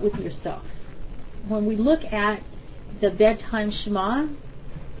this out with yourself. When we look at the bedtime Shema,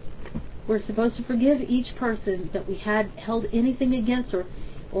 we're supposed to forgive each person that we had held anything against,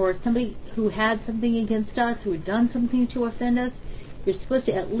 or somebody who had something against us, who had done something to offend us. You're supposed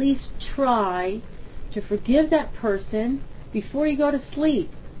to at least try to forgive that person before you go to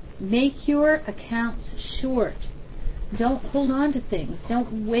sleep. Make your accounts short. Don't hold on to things.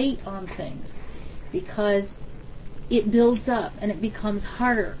 Don't wait on things, because it builds up and it becomes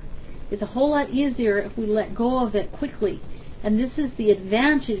harder. It's a whole lot easier if we let go of it quickly. And this is the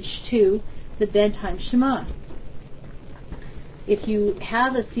advantage to the bedtime Shema. If you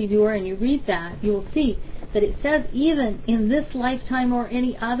have a Siddur and you read that, you will see that it says, even in this lifetime or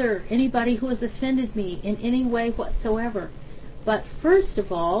any other, anybody who has offended me in any way whatsoever. But first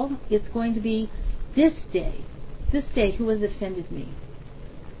of all, it's going to be this day who has offended me.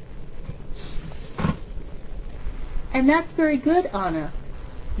 And that's very good, Anna.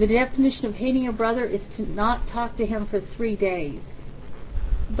 The definition of hating your brother is to not talk to him for 3 days.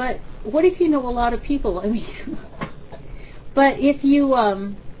 But what if you know a lot of people? I mean, but if you,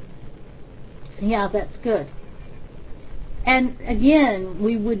 yeah, that's good. And again,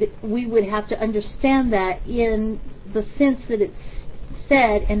 we would have to understand that in the sense that it's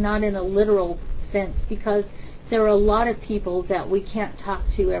said and not in a literal sense, because there are a lot of people that we can't talk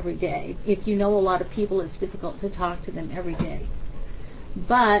to every day. If you know a lot of people, it's difficult to talk to them every day.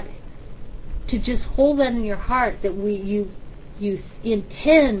 But to just hold that in your heart that you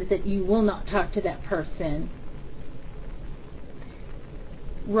intend that you will not talk to that person,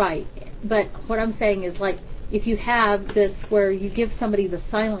 right? But what I'm saying is, like, if you have this where you give somebody the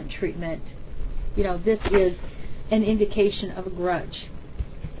silent treatment, you know, this is an indication of a grudge.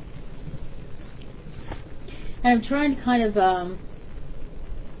 And I'm trying to kind of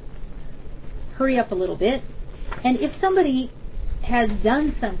hurry up a little bit. And if somebody has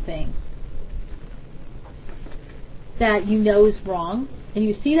done something that you know is wrong, and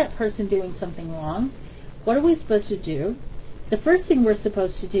you see that person doing something wrong, what are we supposed to do? The first thing we're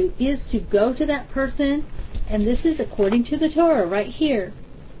supposed to do is to go to that person, and this is according to the Torah right here.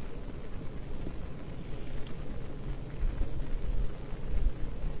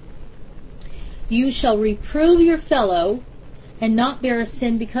 You shall reprove your fellow and not bear a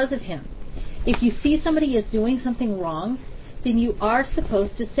sin because of him. If you see somebody is doing something wrong, then you are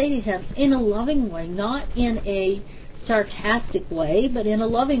supposed to say to him in a loving way, not in a sarcastic way, but in a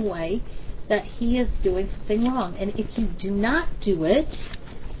loving way, that he is doing something wrong. And if you do not do it,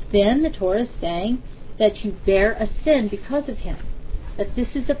 then the Torah is saying that you bear a sin because of him. That this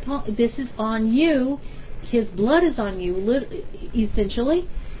is on you. His blood is on you, essentially,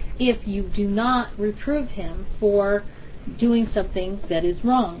 if you do not reprove him for doing something that is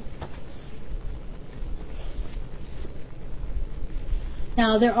wrong.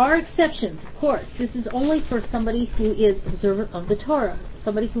 Now, there are exceptions, of course. This is only for somebody who is observant of the Torah,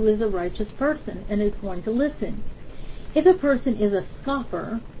 somebody who is a righteous person and is going to listen. If a person is a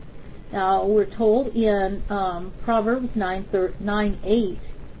scoffer, now we're told in Proverbs 9:8,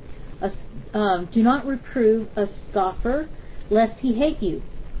 Do not reprove a scoffer, lest he hate you.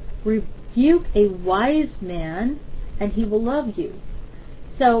 Rebuke a wise man, and he will love you.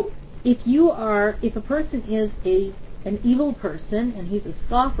 So, if a person is an evil person and he's a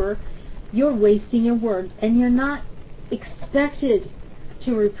scoffer, you're wasting your words, and you're not expected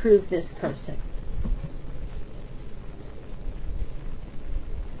to reprove this person.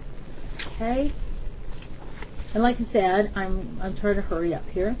 Okay? And like I said, I'm trying to hurry up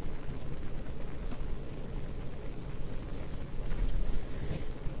here.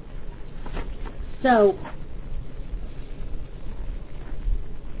 So,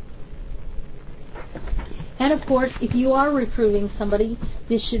 and of course, if you are reproving somebody,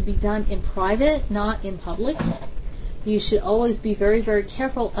 this should be done in private, not in public. You should always be very, very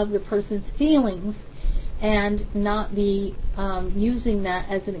careful of the person's feelings and not be using that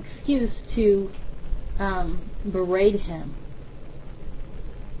as an excuse to berate him.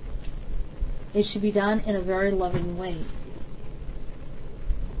 It should be done in a very loving way.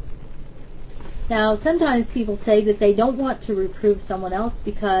 Now, sometimes people say that they don't want to reprove someone else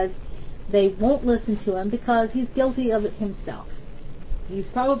because they won't listen to him because he's guilty of it himself. He's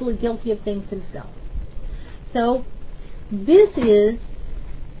probably guilty of things himself. So, this is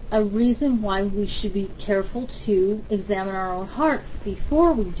a reason why we should be careful to examine our own hearts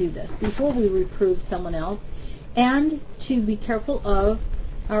before we do this, before we reprove someone else, and to be careful of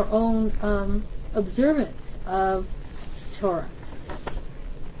our own observance of Torah.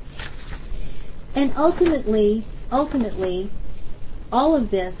 And ultimately, all of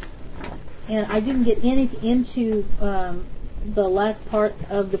this, and I didn't get into the last part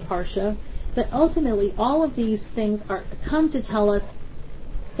of the Parsha, but ultimately all of these things come to tell us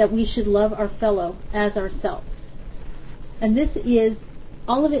that we should love our fellow as ourselves. And this is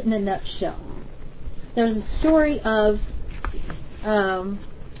all of it in a nutshell. There's a story of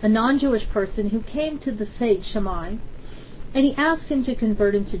a non-Jewish person who came to the sage Shammai, and he asked him to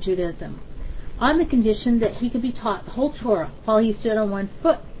convert him to Judaism, on the condition that he could be taught the whole Torah while he stood on one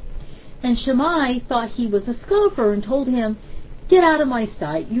foot. And Shammai thought he was a scoffer and told him, "Get out of my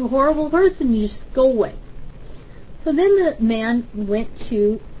sight, you horrible person, you just go away." So then the man went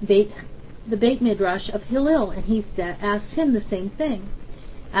to the Beit Midrash of Hillel, and he asked him the same thing.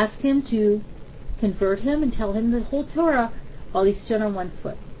 Asked him to convert him and tell him the whole Torah while he stood on one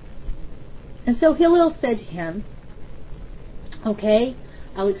foot. And so Hillel said to him, "Okay,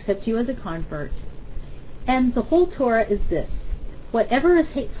 I'll accept you as a convert. And the whole Torah is this: whatever is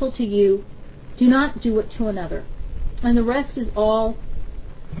hateful to you, do not do it to another." And the rest is all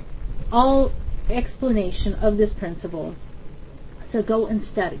explanation of this principle. So go and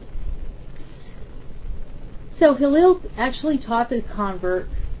study. So Hillel actually taught the convert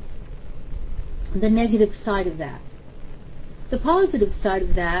the negative side of that. The positive side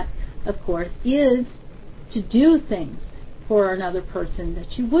of that, of course, is to do things for another person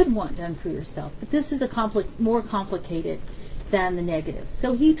that you would want done for yourself. But this is more complicated than the negative.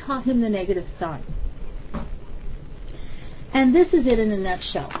 So he taught him the negative side. And this is it in a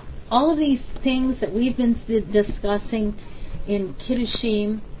nutshell. All of these things that we've been discussing in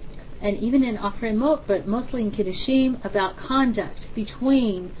Kiddushim, and even in Acharei Mot, but mostly in Kiddushim, about conduct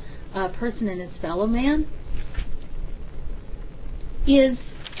between a person and his fellow man, is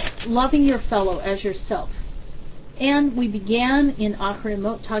loving your fellow as yourself. And we began in Acharei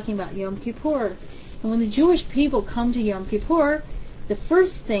Mot talking about Yom Kippur. And when the Jewish people come to Yom Kippur, the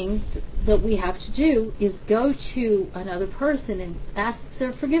first thing that we have to do is go to another person and ask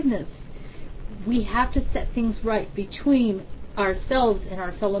their forgiveness. We have to set things right between ourselves and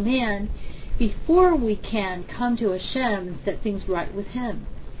our fellow man before we can come to Hashem and set things right with Him.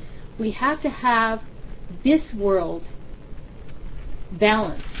 We have to have this world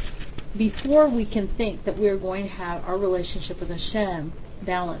balanced before we can think that we're going to have our relationship with Hashem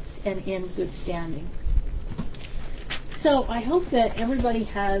balanced and in good standing. So I hope that everybody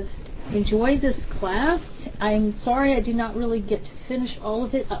has enjoyed this class. I'm sorry I did not really get to finish all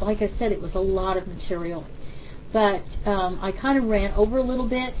of it. Like I said, it was a lot of material. But I kind of ran over a little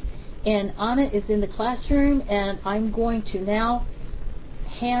bit, and Anna is in the classroom, and I'm going to now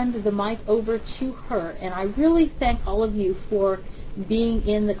hand the mic over to her. And I really thank all of you for being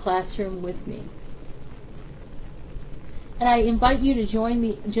in the classroom with me. And I invite you to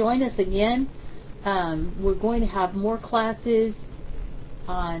join us again. We're going to have more classes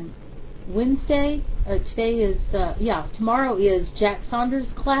on Wednesday. Tomorrow is Jack Saunders'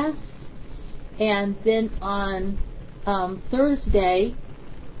 class. And then on Thursday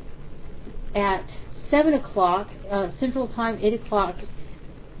at 7 o'clock Central Time, 8 o'clock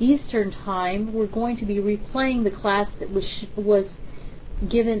Eastern Time, we're going to be replaying the class that was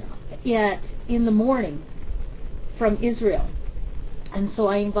given in the morning from Israel. And so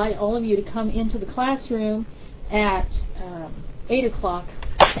I invite all of you to come into the classroom at 8 o'clock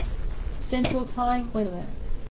Central Time. Wait a minute.